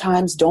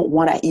sometimes don't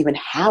want to even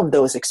have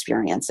those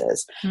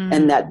experiences.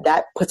 And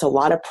that puts a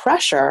lot of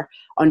pressure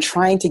on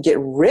trying to get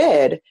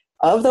rid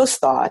of those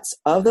thoughts,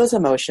 of those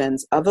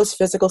emotions, of those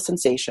physical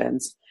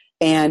sensations.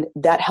 And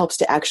that helps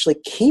to actually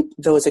keep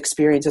those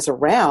experiences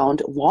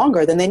around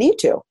longer than they need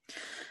to.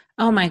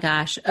 Oh my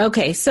gosh.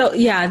 Okay. So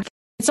yeah,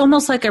 it's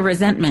almost like a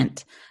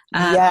resentment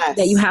Yes.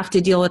 that you have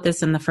to deal with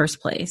this in the first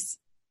place.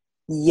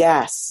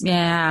 Yes.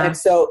 Yeah. And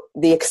so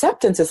the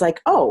acceptance is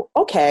like, oh,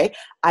 okay,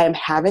 I am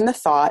having the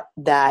thought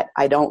that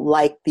I don't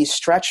like these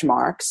stretch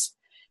marks.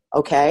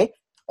 Okay.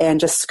 And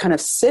just kind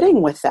of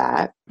sitting with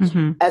that,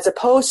 as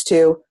opposed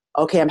to,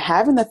 okay, I'm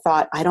having the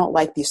thought I don't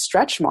like these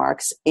stretch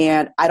marks,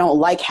 and I don't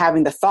like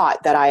having the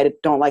thought that I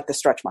don't like the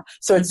stretch mark.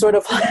 So it's sort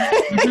of like,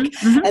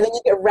 and then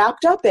you get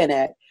wrapped up in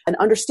it, and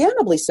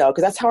understandably so,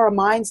 because that's how our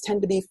minds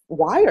tend to be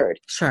wired.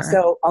 Sure.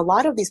 So a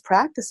lot of these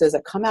practices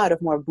that come out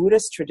of more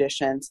Buddhist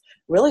traditions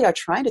really are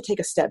trying to take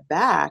a step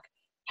back,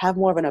 have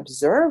more of an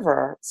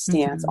observer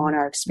stance on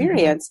our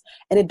experience.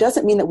 And it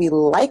doesn't mean that we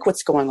like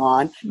what's going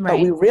on, but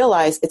we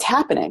realize it's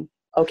happening.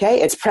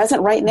 Okay. It's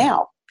present right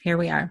now. Here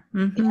we are.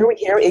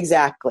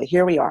 Exactly.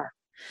 Here we are.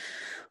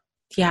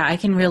 Yeah, I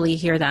can really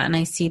hear that. And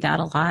I see that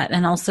a lot.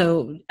 And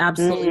also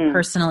absolutely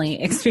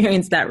personally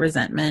experience that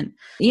resentment,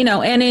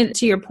 and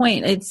to your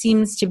point, it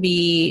seems to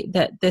be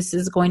that this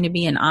is going to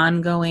be an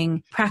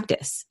ongoing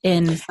practice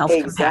in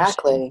self-compassion.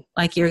 Exactly.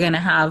 Like you're going to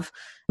have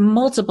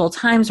multiple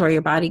times where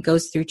your body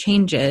goes through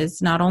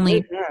changes, not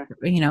only,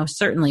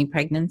 certainly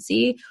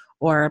pregnancy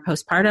or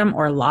postpartum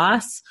or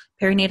loss,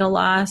 perinatal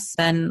loss,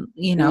 then,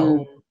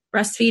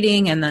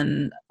 breastfeeding and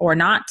then, or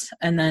not,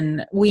 and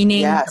then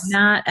weaning from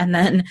that, and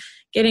then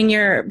getting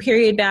your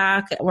period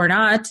back or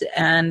not,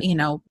 and,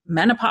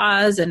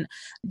 menopause. And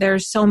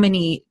there's so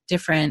many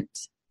different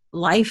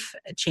life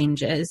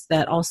changes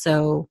that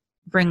also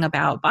bring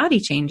about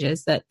body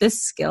changes that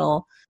this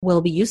skill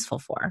will be useful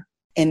for.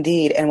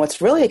 Indeed. And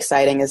what's really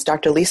exciting is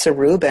Dr. Lisa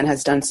Rubin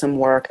has done some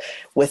work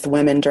with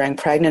women during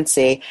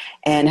pregnancy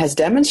and has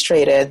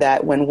demonstrated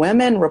that when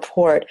women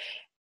report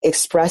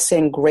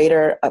expressing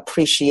greater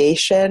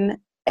appreciation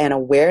and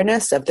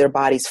awareness of their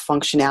body's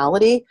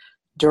functionality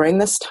during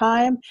this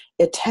time,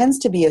 it tends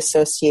to be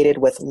associated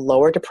with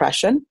lower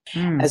depression,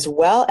 as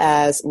well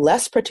as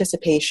less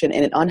participation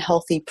in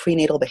unhealthy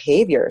prenatal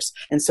behaviors.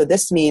 And so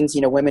this means,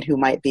 women who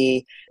might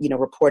be,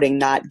 reporting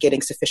not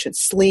getting sufficient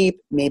sleep,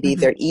 maybe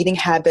their eating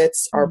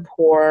habits are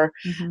poor.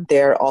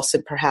 They're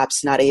also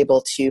perhaps not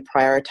able to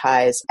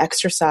prioritize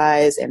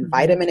exercise and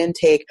vitamin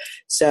intake.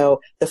 So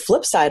the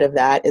flip side of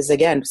that is,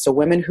 again, so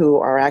women who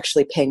are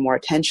actually paying more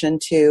attention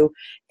to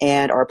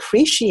and are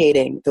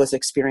appreciating those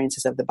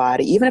experiences of the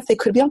body, even if they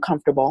could be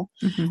uncomfortable,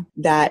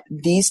 that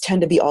these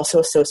tend to be also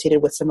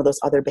associated with some of those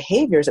other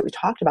behaviors that we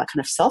talked about, kind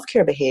of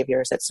self-care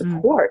behaviors that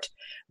support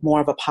more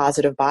of a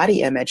positive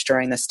body image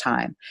during this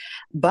time.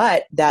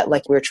 But that,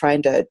 like we're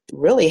trying to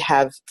really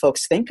have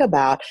folks think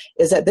about,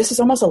 is that this is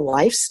almost a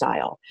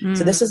lifestyle.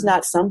 So this is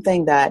not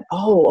something that,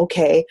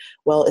 okay,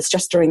 well, it's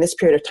just during this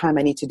period of time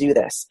I need to do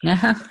this.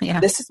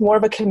 This is more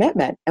of a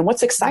commitment. And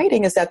what's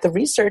exciting is that the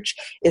research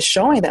is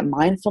showing that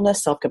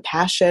mindfulness,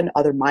 self-compassion,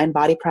 other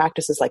mind-body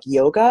practices like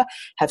yoga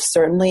have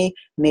certainly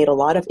made a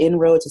lot of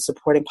inroads in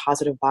supporting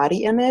positive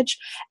body image.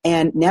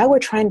 And now we're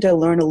trying to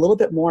learn a little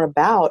bit more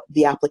about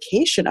the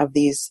application of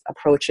these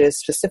approaches,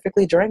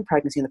 specifically during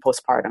pregnancy and the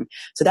postpartum.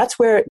 So that's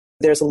where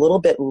there's a little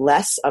bit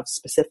less of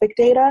specific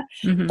data.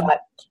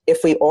 But if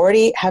we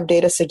already have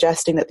data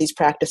suggesting that these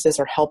practices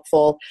are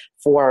helpful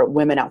for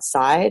women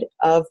outside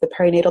of the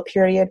perinatal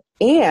period,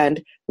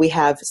 and we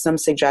have some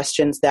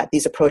suggestions that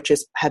these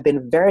approaches have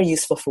been very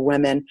useful for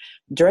women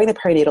during the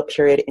perinatal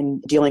period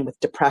in dealing with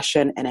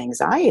depression and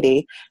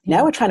anxiety,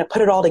 now we're trying to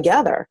put it all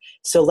together.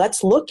 So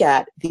let's look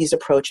at these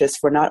approaches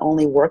for not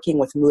only working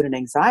with mood and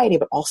anxiety,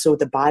 but also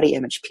the body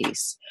image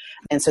piece.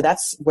 And so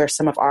that's where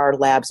some of our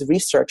lab's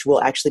research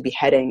will actually be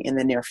heading in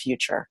the near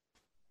future.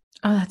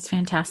 Oh, that's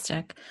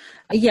fantastic.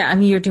 Yeah, I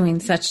mean, you're doing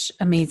such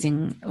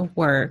amazing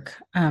work.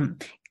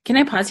 Can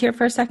I pause here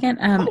for a second?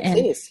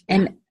 Please.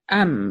 And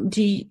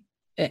do you,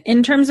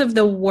 in terms of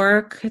the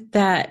work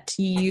that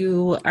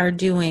you are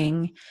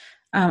doing,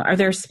 are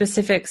there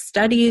specific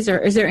studies, or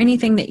is there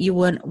anything that you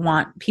would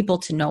want people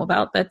to know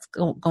about that's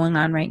going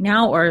on right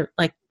now, or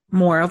like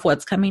more of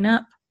what's coming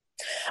up?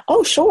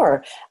 Oh,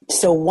 sure.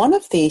 So one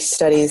of the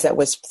studies that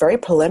was very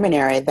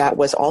preliminary, that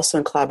was also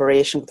in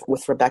collaboration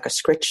with Rebecca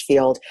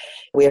Scritchfield,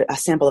 we had a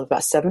sample of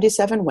about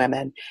 77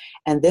 women,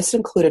 and this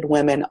included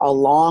women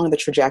along the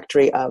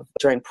trajectory of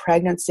during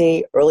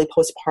pregnancy, early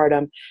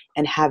postpartum,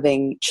 and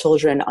having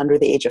children under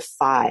the age of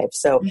 5.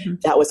 So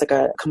that was like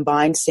a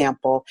combined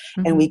sample.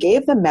 And we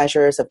gave them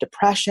measures of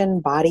depression,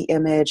 body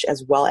image,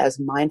 as well as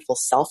mindful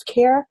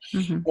self-care.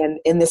 And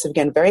in this,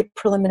 again, very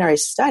preliminary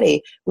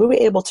study, we were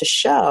able to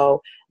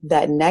show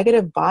that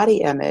negative body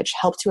image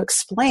helped to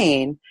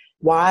explain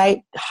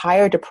why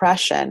higher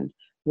depression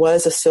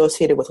was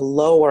associated with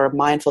lower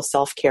mindful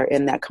self-care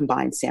in that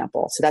combined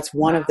sample. So that's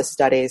one of the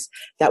studies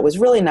that was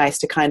really nice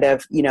to kind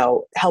of,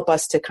 help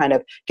us to kind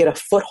of get a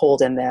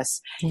foothold in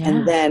this.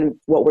 And then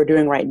what we're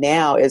doing right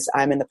now is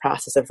I'm in the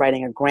process of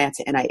writing a grant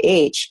to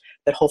NIH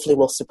that hopefully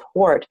will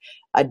support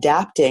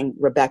adapting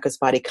Rebecca's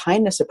body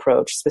kindness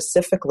approach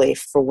specifically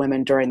for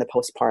women during the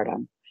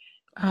postpartum.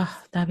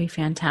 Oh, that'd be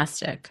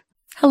fantastic.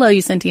 Hello,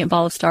 you sentient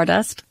ball of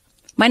stardust.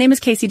 My name is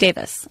Casey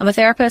Davis. I'm a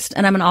therapist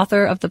and I'm an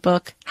author of the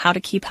book, How to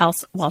Keep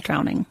House While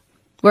Drowning,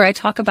 where I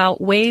talk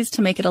about ways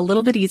to make it a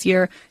little bit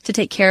easier to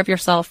take care of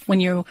yourself when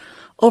you're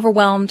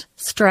overwhelmed,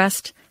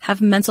 stressed, have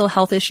mental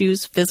health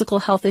issues, physical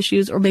health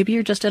issues, or maybe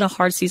you're just in a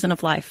hard season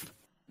of life.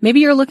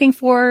 Maybe you're looking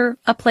for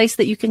a place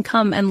that you can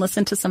come and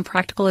listen to some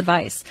practical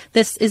advice.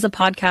 This is a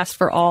podcast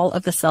for all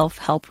of the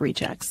self-help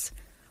rejects.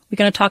 We're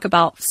going to talk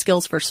about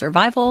skills for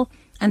survival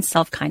and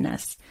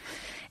self-kindness.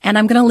 And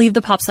I'm going to leave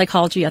the pop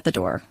psychology at the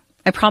door.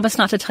 I promise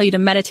not to tell you to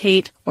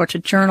meditate or to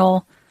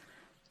journal.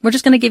 We're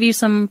just going to give you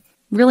some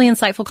really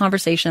insightful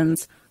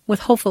conversations with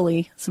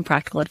hopefully some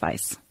practical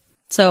advice.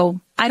 So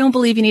I don't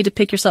believe you need to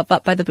pick yourself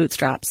up by the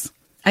bootstraps.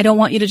 I don't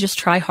want you to just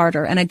try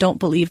harder, and I don't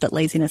believe that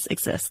laziness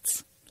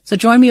exists. So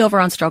join me over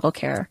on Struggle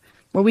Care,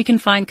 where we can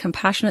find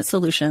compassionate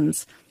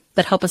solutions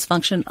that help us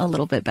function a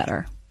little bit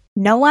better.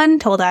 No one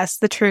told us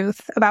the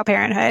truth about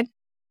parenthood.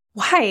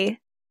 Why?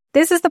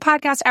 This is the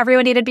podcast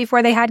everyone needed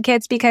before they had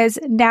kids, because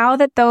now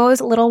that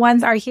those little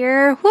ones are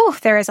here,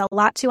 there is a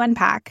lot to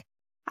unpack.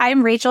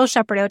 I'm Rachel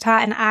Shepardota,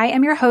 and I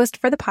am your host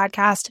for the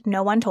podcast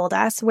No One Told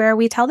Us, where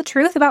we tell the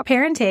truth about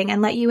parenting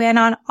and let you in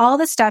on all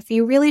the stuff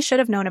you really should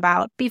have known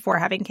about before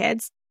having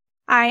kids.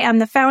 I am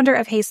the founder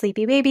of Hey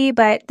Sleepy Baby,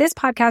 but this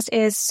podcast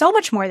is so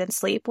much more than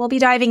sleep. We'll be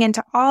diving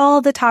into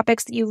all the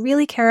topics that you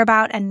really care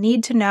about and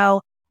need to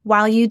know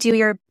while you do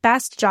your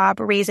best job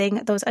raising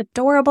those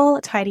adorable,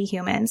 tiny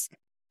humans.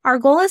 Our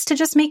goal is to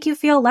just make you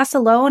feel less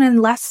alone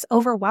and less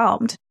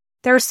overwhelmed.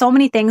 There are so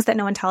many things that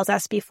no one tells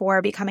us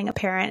before becoming a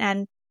parent,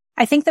 and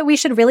I think that we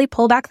should really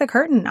pull back the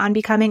curtain on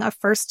becoming a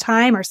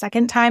first-time or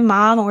second-time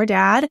mom or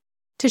dad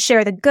to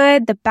share the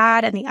good, the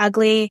bad, and the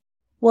ugly.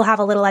 We'll have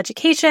a little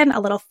education, a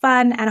little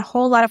fun, and a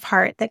whole lot of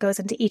heart that goes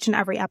into each and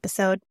every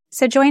episode.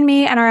 So join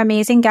me and our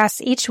amazing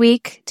guests each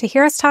week to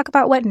hear us talk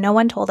about what no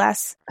one told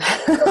us.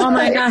 Oh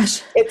my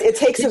gosh. It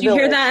takes Did a you village.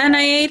 hear that,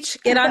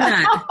 NIH? Get on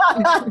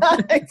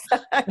that.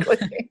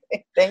 Exactly.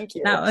 Thank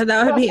you.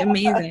 That would be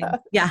amazing.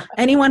 Yeah.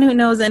 Anyone who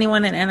knows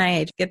anyone at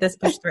NIH, get this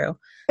pushed through.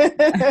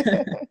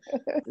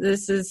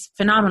 This is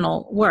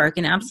phenomenal work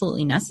and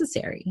absolutely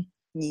necessary.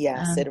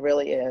 Yes, it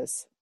really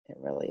is. It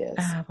really is.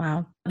 Oh,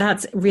 wow.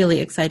 That's really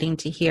exciting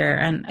to hear.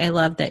 And I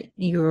love that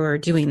you're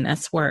doing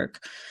this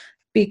work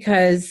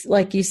because,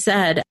 like you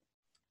said,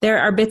 there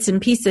are bits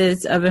and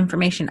pieces of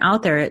information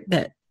out there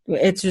that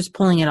it's just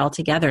pulling it all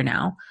together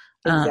now.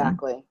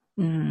 Exactly.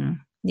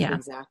 Yeah.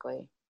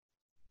 Exactly.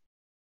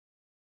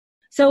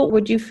 So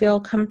would you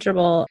feel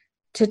comfortable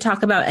to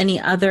talk about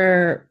any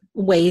other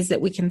ways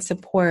that we can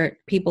support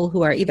people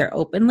who are either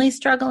openly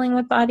struggling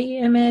with body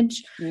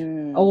image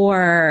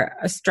or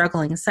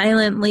struggling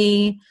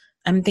silently?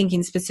 I'm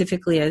thinking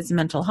specifically as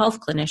mental health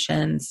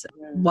clinicians,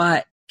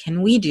 what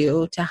can we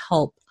do to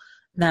help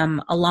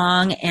them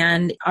along?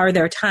 And are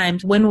there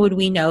times when would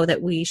we know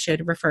that we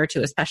should refer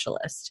to a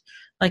specialist,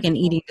 like an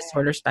eating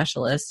disorder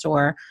specialist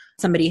or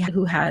somebody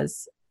who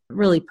has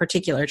really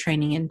particular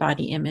training in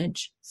body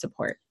image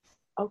support?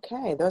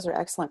 Okay, those are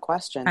excellent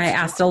questions. I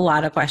asked a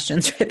lot of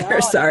questions right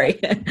there. Sorry.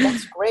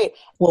 That's great.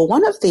 Well,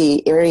 one of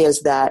the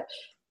areas that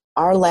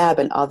our lab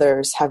and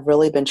others have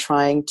really been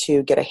trying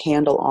to get a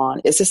handle on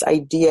is this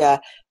idea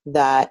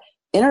that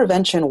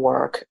intervention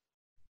work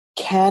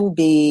can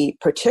be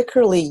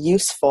particularly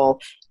useful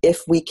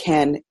if we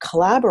can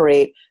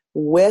collaborate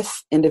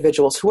with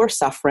individuals who are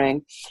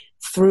suffering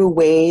through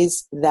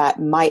ways that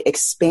might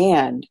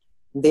expand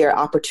their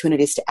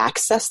opportunities to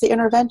access the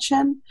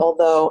intervention.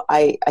 Although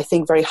I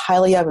think very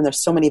highly of, and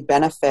there's so many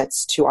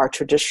benefits to our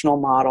traditional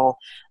model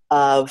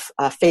of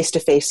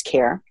face-to-face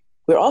care.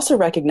 We're also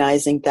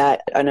recognizing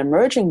that an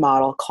emerging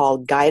model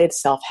called guided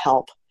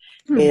self-help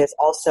is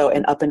also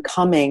an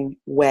up-and-coming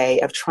way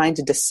of trying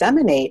to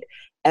disseminate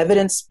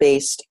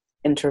evidence-based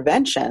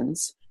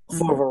interventions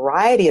for a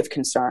variety of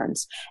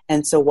concerns.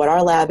 And so what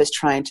our lab is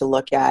trying to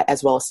look at,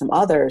 as well as some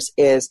others,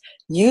 is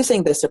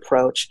using this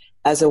approach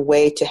as a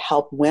way to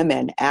help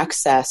women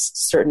access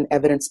certain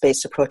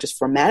evidence-based approaches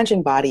for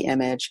managing body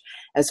image,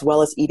 as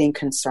well as eating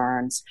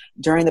concerns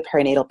during the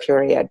perinatal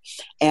period.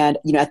 And,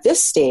 at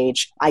this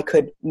stage, I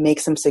could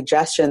make some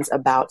suggestions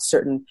about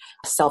certain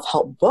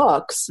self-help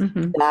books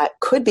that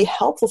could be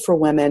helpful for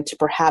women to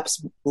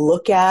perhaps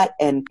look at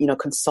and,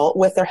 consult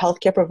with their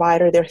healthcare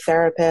provider, their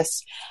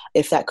therapist,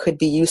 if that could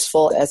be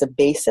useful as a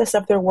basis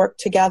of their work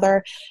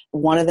together.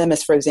 One of them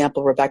is, for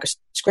example, Rebecca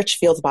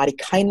Scritchfield's Body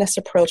Kindness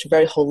approach,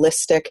 very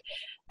holistic,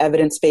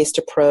 evidence-based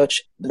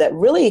approach that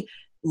really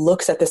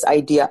looks at this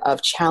idea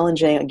of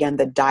challenging, again,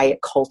 the diet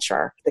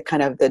culture, the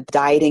kind of the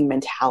dieting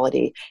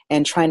mentality,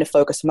 and trying to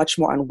focus much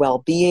more on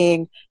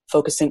well-being,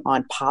 focusing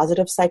on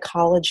positive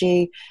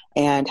psychology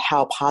and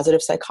how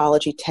positive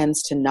psychology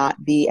tends to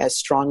not be as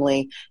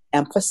strongly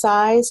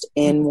emphasized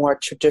in more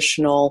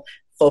traditional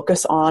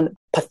focus on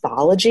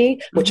pathology,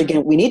 which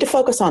again, we need to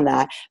focus on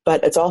that,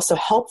 but it's also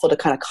helpful to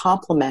kind of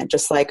complement,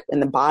 just like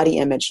in the body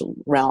image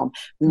realm.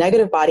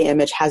 Negative body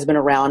image has been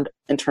around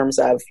in terms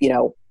of,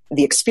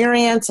 the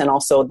experience and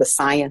also the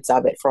science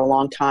of it for a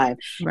long time.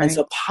 Right. And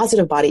so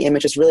positive body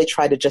image has really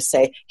tried to just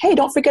say, hey,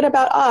 don't forget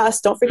about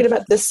us. Don't forget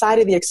about this side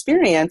of the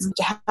experience,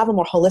 to have a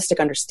more holistic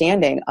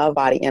understanding of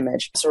body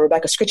image. So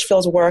Rebecca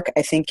Scritchfield's work,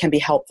 I think, can be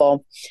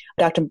helpful.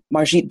 Dr.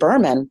 Margit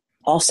Berman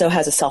also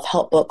has a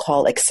self-help book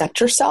called Accept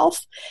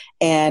Yourself.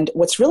 And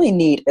what's really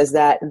neat is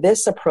that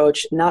this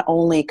approach not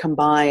only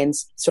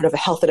combines sort of a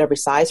health at every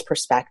size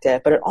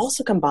perspective, but it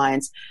also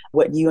combines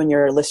what you and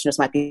your listeners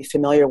might be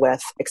familiar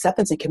with,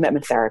 acceptance and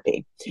commitment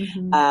therapy,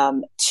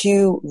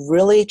 to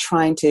really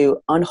trying to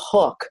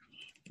unhook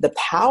the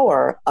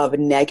power of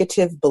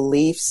negative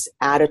beliefs,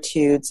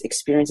 attitudes,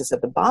 experiences of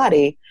the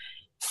body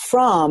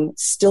from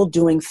still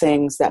doing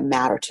things that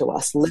matter to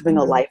us, living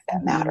a life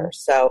that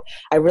matters. So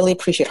I really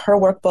appreciate her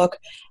workbook.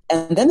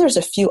 And then there's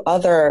a few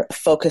other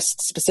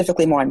focused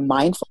specifically more on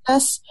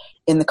mindfulness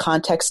in the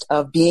context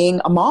of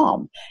being a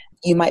mom.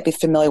 You might be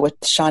familiar with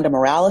Shonda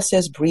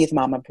Morales' Breathe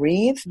Mama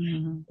Breathe.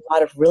 A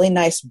lot of really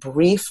nice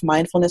brief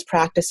mindfulness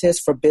practices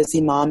for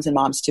busy moms and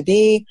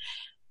moms-to-be.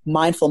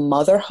 Mindful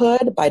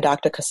Motherhood by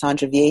Dr.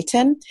 Cassandra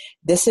Vieten.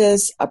 This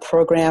is a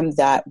program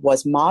that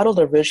was modeled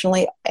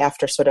originally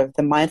after sort of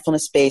the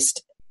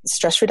mindfulness-based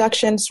stress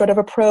reduction sort of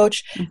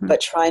approach, but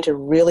trying to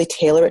really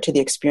tailor it to the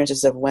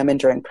experiences of women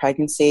during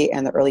pregnancy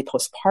and the early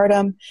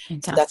postpartum.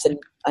 So that's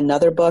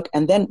another book.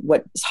 And then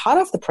what is hot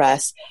off the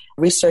press,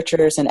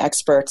 researchers and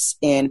experts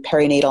in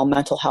perinatal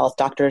mental health,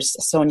 Drs.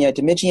 Sonia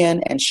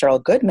Demijian and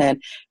Cheryl Goodman,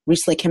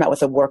 recently came out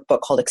with a workbook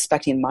called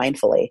Expecting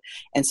Mindfully.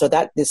 And so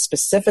that is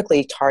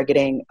specifically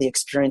targeting the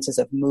experiences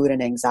of mood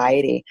and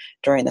anxiety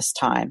during this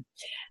time.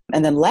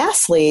 And then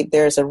lastly,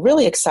 there's a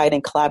really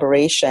exciting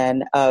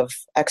collaboration of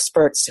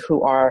experts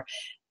who are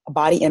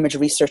body image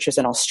researchers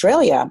in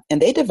Australia,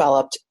 and they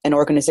developed an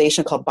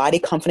organization called Body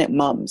Confident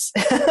Mums.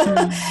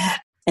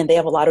 And they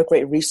have a lot of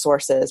great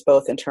resources,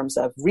 both in terms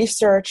of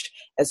research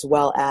as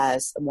well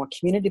as more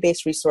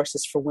community-based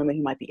resources for women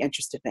who might be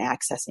interested in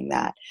accessing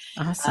that.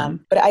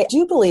 Awesome. But I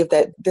do believe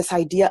that this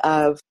idea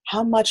of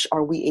how much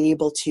are we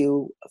able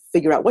to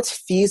figure out what's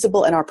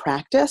feasible in our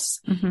practice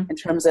in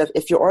terms of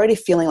if you're already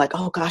feeling like,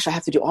 oh gosh, I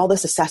have to do all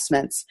this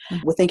assessments.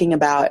 We're thinking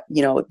about,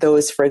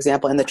 those, for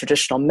example, in the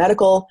traditional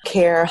medical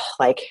care,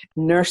 like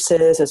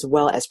nurses as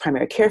well as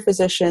primary care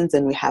physicians,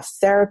 and we have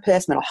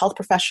therapists, mental health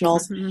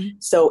professionals.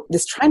 So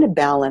this trying to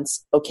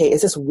balance, okay,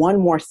 is this one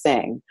more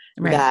thing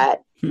that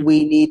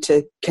we need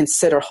to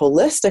consider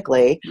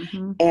holistically?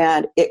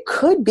 And it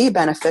could be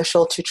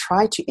beneficial to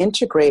try to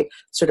integrate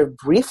sort of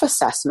brief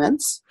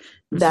assessments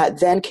that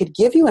then could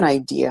give you an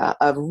idea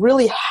of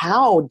really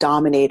how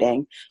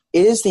dominating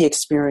is the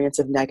experience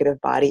of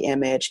negative body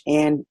image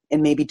and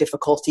maybe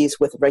difficulties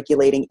with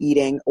regulating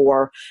eating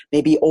or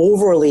maybe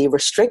overly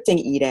restricting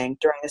eating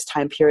during this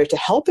time period to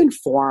help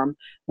inform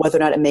whether or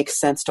not it makes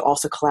sense to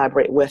also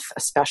collaborate with a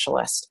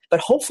specialist.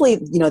 But hopefully,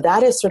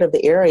 that is sort of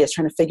the area, is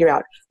trying to figure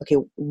out, okay,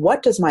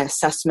 what does my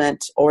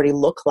assessment already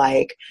look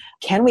like?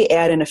 Can we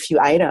add in a few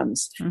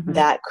items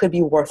that could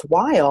be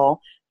worthwhile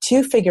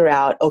to figure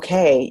out,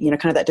 okay,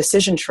 kind of that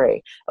decision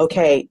tree.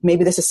 Okay,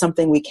 maybe this is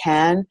something we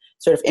can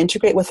sort of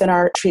integrate within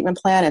our treatment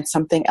plan and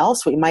something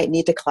else we might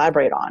need to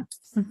collaborate on.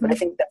 But I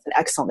think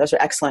those are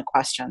excellent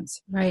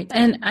questions. Right.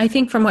 And I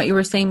think from what you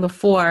were saying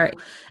before,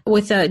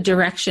 with the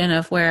direction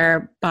of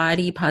where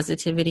body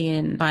positivity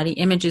and body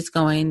image is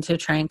going, to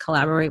try and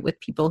collaborate with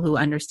people who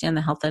understand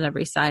the health at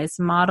every size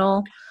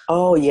model.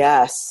 Oh,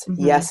 yes.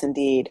 Yes,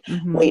 indeed.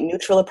 Weight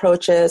neutral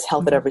approaches,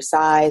 health at every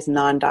size,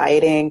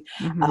 non-dieting,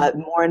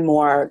 more and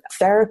more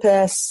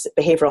therapists,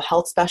 behavioral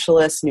health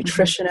specialists,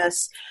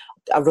 nutritionists,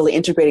 really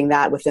integrating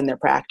that within their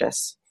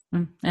practice.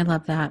 I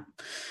love that.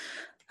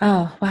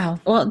 Oh, wow.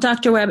 Well,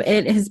 Dr. Webb,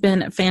 it has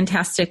been a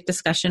fantastic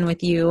discussion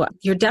with you.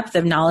 Your depth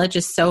of knowledge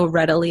is so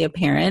readily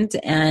apparent,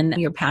 and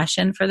your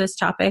passion for this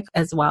topic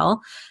as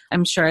well.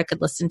 I'm sure I could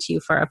listen to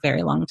you for a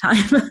very long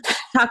time,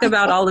 talk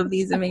about all of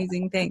these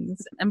amazing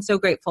things. I'm so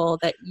grateful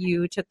that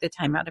you took the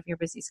time out of your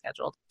busy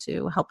schedule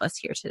to help us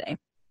here today.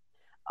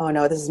 Oh,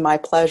 no, this is my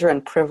pleasure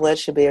and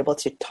privilege to be able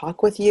to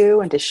talk with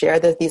you and to share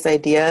these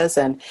ideas.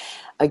 And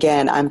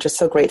again, I'm just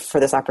so grateful for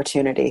this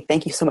opportunity.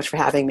 Thank you so much for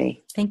having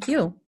me. Thank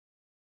you.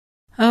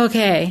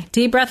 Okay,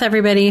 deep breath,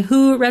 everybody.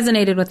 Who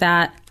resonated with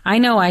that? I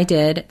know I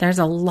did. There's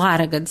a lot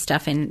of good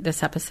stuff in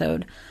this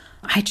episode.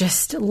 I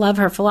just love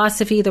her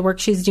philosophy, the work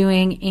she's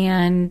doing,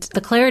 and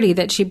the clarity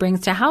that she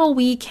brings to how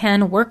we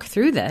can work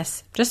through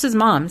this, just as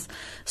moms.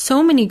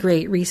 So many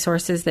great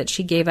resources that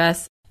she gave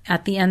us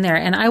at the end there,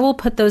 and I will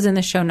put those in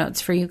the show notes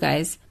for you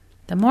guys.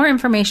 The more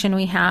information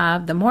we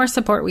have, the more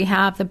support we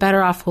have, the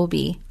better off we'll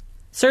be.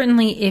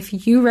 Certainly,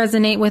 if you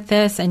resonate with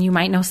this and you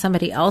might know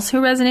somebody else who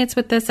resonates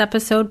with this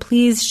episode,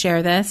 please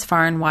share this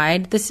far and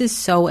wide. This is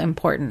so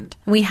important.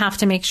 We have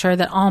to make sure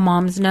that all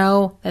moms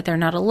know that they're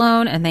not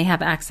alone and they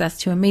have access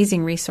to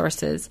amazing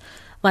resources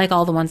like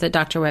all the ones that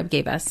Dr. Webb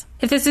gave us.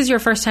 If this is your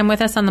first time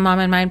with us on the Mom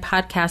and Mind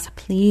podcast,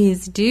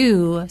 please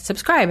do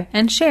subscribe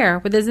and share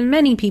with as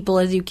many people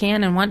as you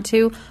can and want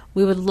to.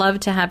 We would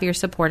love to have your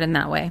support in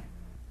that way.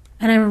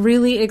 And I'm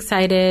really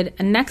excited.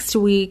 Next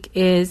week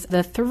is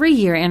the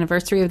 3-year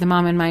anniversary of the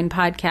Mom and Mind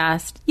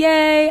podcast.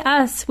 Yay,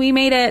 us, we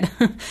made it.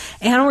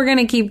 And we're going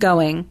to keep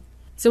going.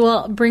 So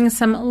we'll bring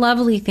some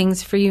lovely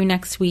things for you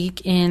next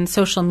week in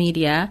social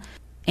media.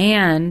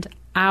 And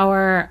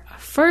our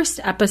first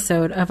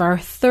episode of our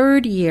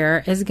 3rd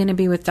year is going to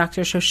be with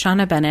Dr.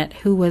 Shoshana Bennett,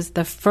 who was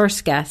the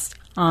first guest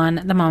on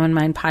the Mom and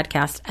Mind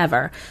podcast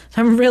ever.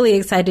 So I'm really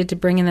excited to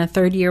bring in the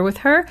 3rd year with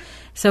her.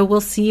 So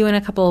we'll see you in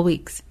a couple of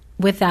weeks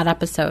with that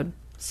episode.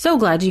 So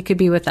glad you could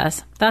be with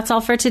us. That's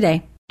all for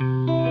today.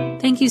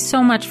 Thank you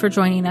so much for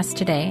joining us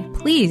today.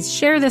 Please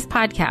share this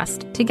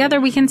podcast. Together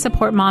we can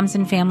support moms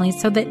and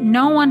families so that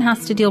no one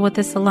has to deal with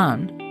this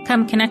alone.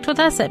 Come connect with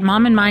us at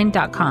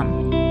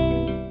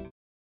momandmind.com.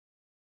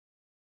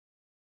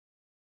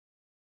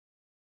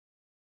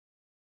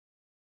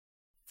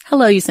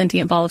 Hello, you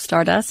sentient ball of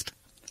stardust.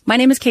 My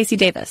name is Casey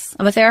Davis.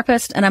 I'm a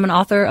therapist and I'm an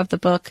author of the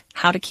book,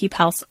 How to Keep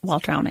House While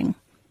Drowning,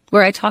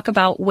 where I talk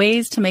about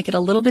ways to make it a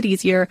little bit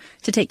easier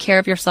to take care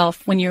of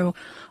yourself when you're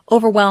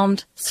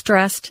overwhelmed,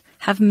 stressed,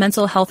 have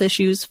mental health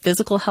issues,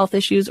 physical health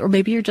issues, or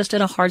maybe you're just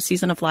in a hard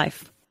season of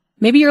life.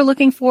 Maybe you're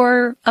looking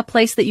for a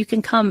place that you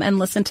can come and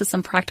listen to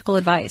some practical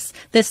advice.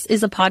 This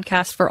is a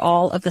podcast for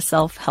all of the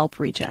self-help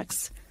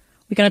rejects.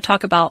 We're going to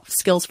talk about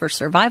skills for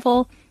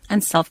survival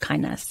and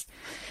self-kindness.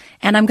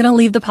 And I'm going to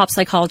leave the pop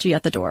psychology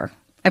at the door.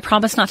 I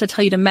promise not to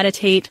tell you to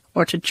meditate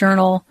or to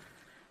journal.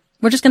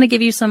 We're just going to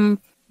give you some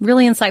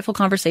really insightful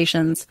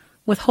conversations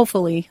with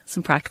hopefully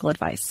some practical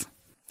advice.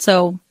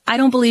 So I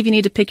don't believe you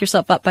need to pick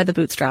yourself up by the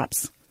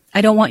bootstraps.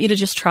 I don't want you to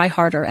just try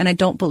harder, and I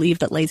don't believe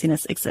that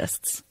laziness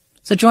exists.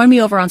 So join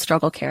me over on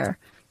Struggle Care,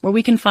 where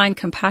we can find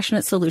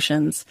compassionate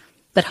solutions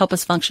that help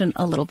us function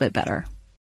a little bit better.